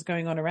with what was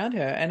going on around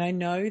her. And I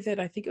know that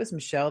I think it was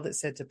Michelle that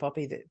said to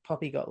Poppy that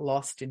Poppy got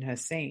lost in her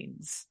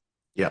scenes.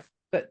 Yeah.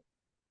 But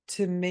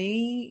to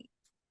me,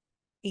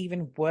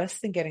 even worse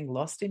than getting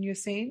lost in your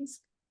scenes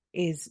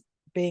is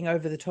being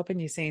over the top in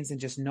your scenes and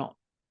just not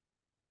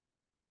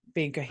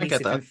being I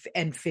get cohesive that.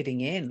 and fitting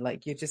in.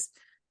 Like you're just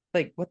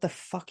like, what the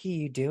fuck are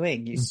you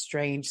doing, you Mm.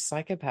 strange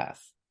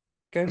psychopath?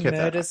 Go I get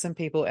murder that. some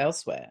people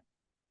elsewhere.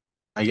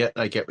 I get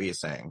what you're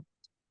saying.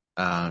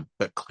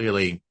 But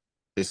clearly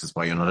this is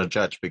why you're not a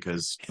judge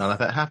because none of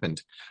that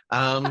happened.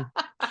 Um,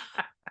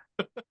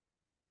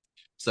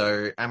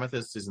 so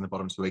Amethyst is in the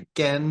bottom two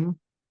again,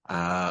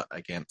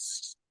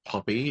 against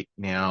Poppy.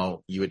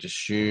 Now you would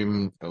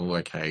assume, oh,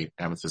 okay,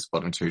 Amethyst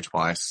bottom two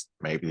twice.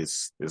 Maybe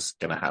this is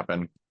gonna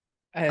happen.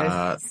 as,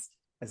 Uh,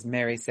 as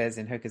Mary says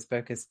in Hocus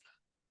Pocus,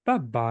 bye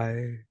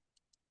bye.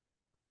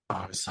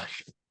 I was like,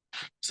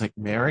 it's like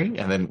Mary,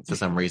 and then for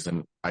some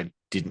reason I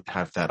didn't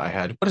have that. I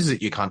had, what is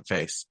it you can't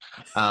face?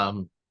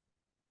 Um,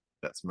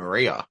 that's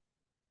Maria,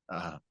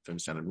 from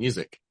Sound of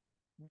Music.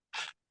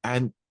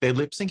 And they're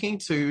lip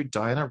syncing to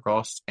Diana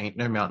Ross, Ain't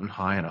No Mountain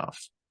High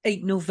Enough.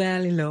 Ain't no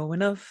valley low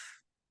enough.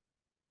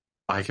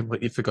 I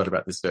completely forgot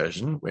about this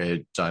version where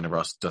Diana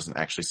Ross doesn't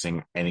actually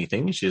sing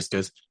anything. She just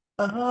goes,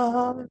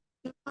 oh,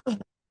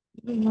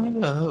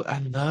 oh I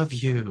love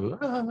you.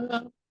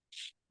 Oh,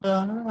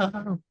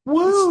 oh,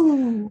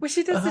 woo. Well,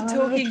 she does the Oh.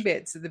 talking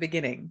bits at the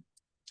beginning.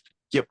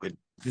 Yeah, but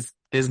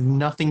there's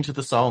nothing to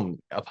the song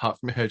apart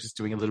from her just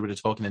doing a little bit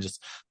of talking and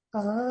just,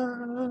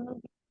 oh,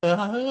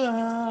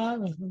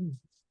 oh.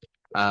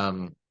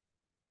 Um,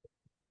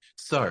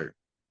 so,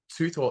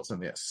 two thoughts on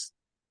this.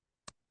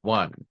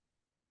 One,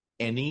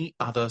 any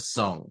other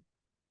song,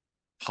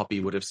 Poppy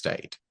would have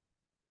stayed.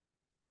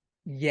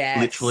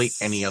 Literally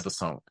any Yes. other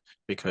song.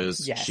 Because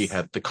she Yes.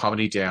 had the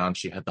comedy down,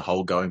 she had the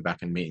whole going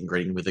back and meet and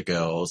greeting with the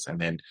girls, and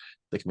then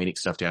the comedic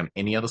stuff down.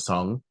 Any other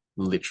song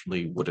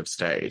literally would have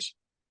stayed.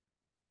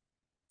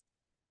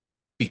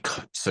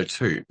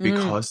 Mm,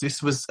 Because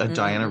this was a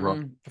Diana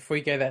Ross. Before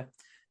you go there,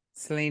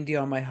 Celine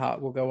Dion, My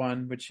Heart Will Go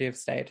On. Would she have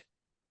stayed?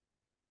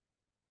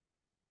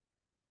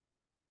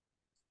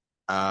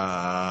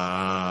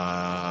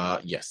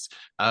 Yes.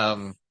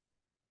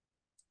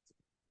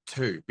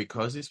 Two,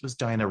 because this was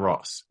Diana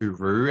Ross, who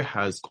Rue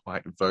has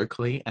quite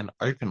vocally and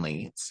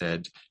openly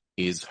said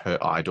is her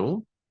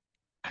idol,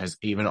 has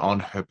even on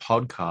her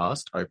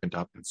podcast opened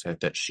up and said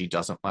that she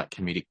doesn't like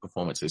comedic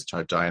performances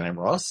to Diana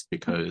Ross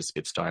because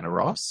it's Diana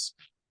Ross.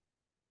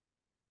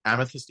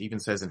 Amethyst even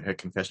says in her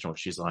confessional,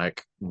 she's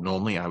like,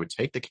 normally I would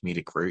take the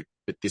comedic route,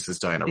 but this is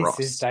Diana This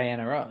is Ross.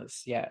 Diana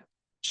Ross. Yeah.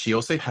 She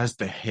also has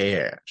the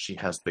hair. She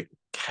has the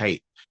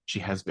cape. She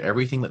has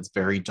everything that's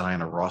very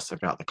Diana Ross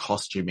about the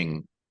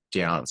costuming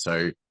down.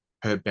 So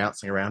her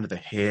bouncing around with the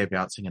hair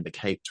bouncing and the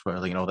cape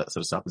twirling and all that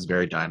sort of stuff is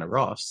very Diana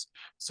Ross.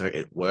 So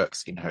it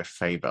works in her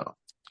favor.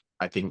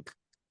 I think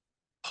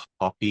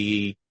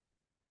Poppy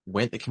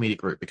went the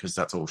comedic route because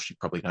that's all she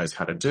probably knows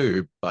how to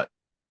do, but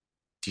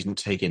didn't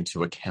take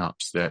into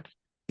account that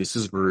this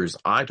is Rue's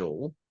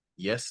idol.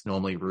 Yes,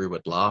 normally Rue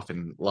would laugh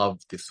and love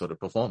this sort of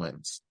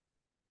performance,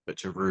 but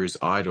to Rue's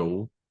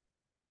idol,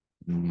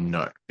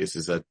 no, this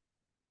is a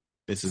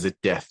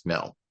death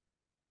knell.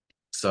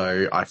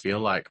 So I feel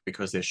like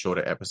because they're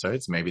shorter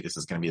episodes, maybe this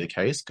is going to be the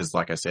case. Because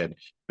like I said,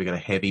 we got a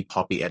heavy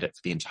Poppy edit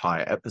for the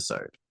entire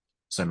episode.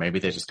 So maybe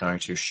they're just going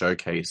to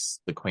showcase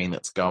the queen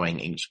that's going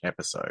each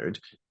episode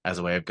as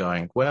a way of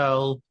going,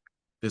 well,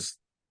 there's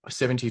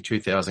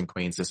 72,000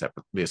 queens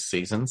this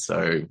season.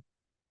 So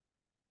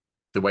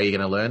the way you're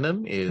going to learn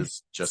them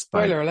is just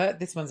Spoiler alert,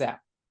 this one's out.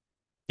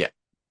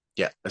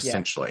 Yeah,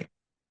 essentially.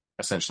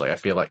 Essentially, I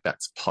feel like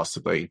that's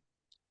possibly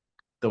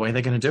the way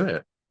they're going to do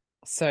it.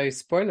 So,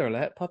 spoiler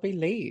alert, Poppy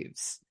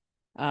leaves.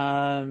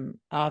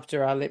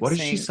 After our lip What sync.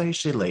 did she say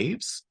she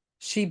leaves?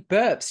 She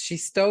burps. She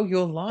stole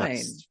your line.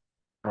 That's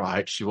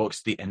right. She walks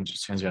to the end,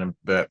 just turns around and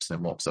burps and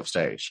then walks off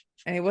stage.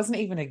 And it wasn't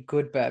even a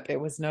good burp. It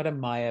was not a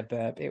Maya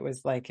burp. It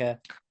was like a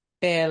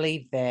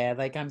barely there.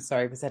 Like, I'm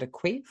sorry, was that a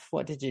queef?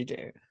 What did you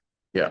do?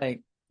 Yeah.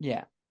 Like,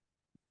 yeah.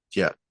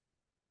 Yeah.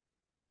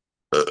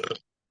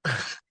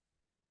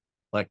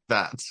 Like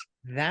that.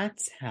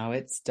 That's how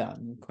it's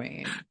done,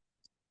 Queen.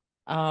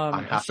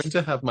 I happened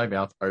to have my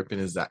mouth open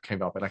as that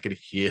came up and I could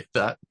hear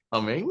that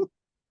coming.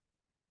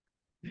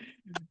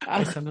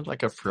 I sounded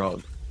like a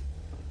frog.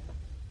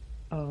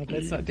 Oh,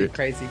 let's not do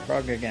Crazy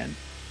Frog again.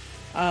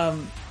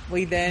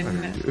 We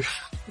then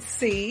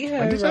see her.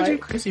 When did I do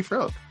Crazy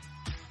Frog?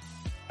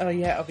 Oh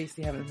yeah,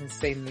 obviously haven't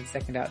seen the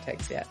second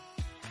outtakes yet.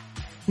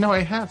 No, I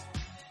have.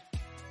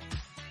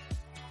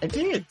 I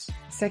did.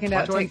 Second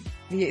outtake.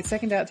 The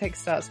second outtake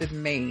starts with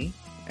me,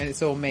 and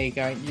it's all me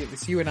going.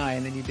 It's you and I,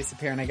 and then you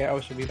disappear, and I go,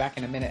 "Oh, she'll be back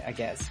in a minute, I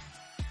guess."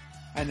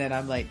 And then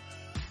I'm like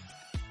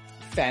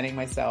fanning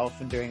myself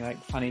and doing like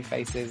funny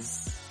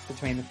faces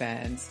between the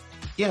fans.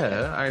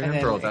 Yeah, I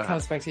remember all that. It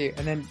comes back to you,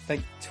 and then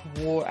like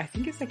I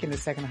think it's like in the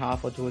second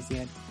half or towards the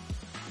end.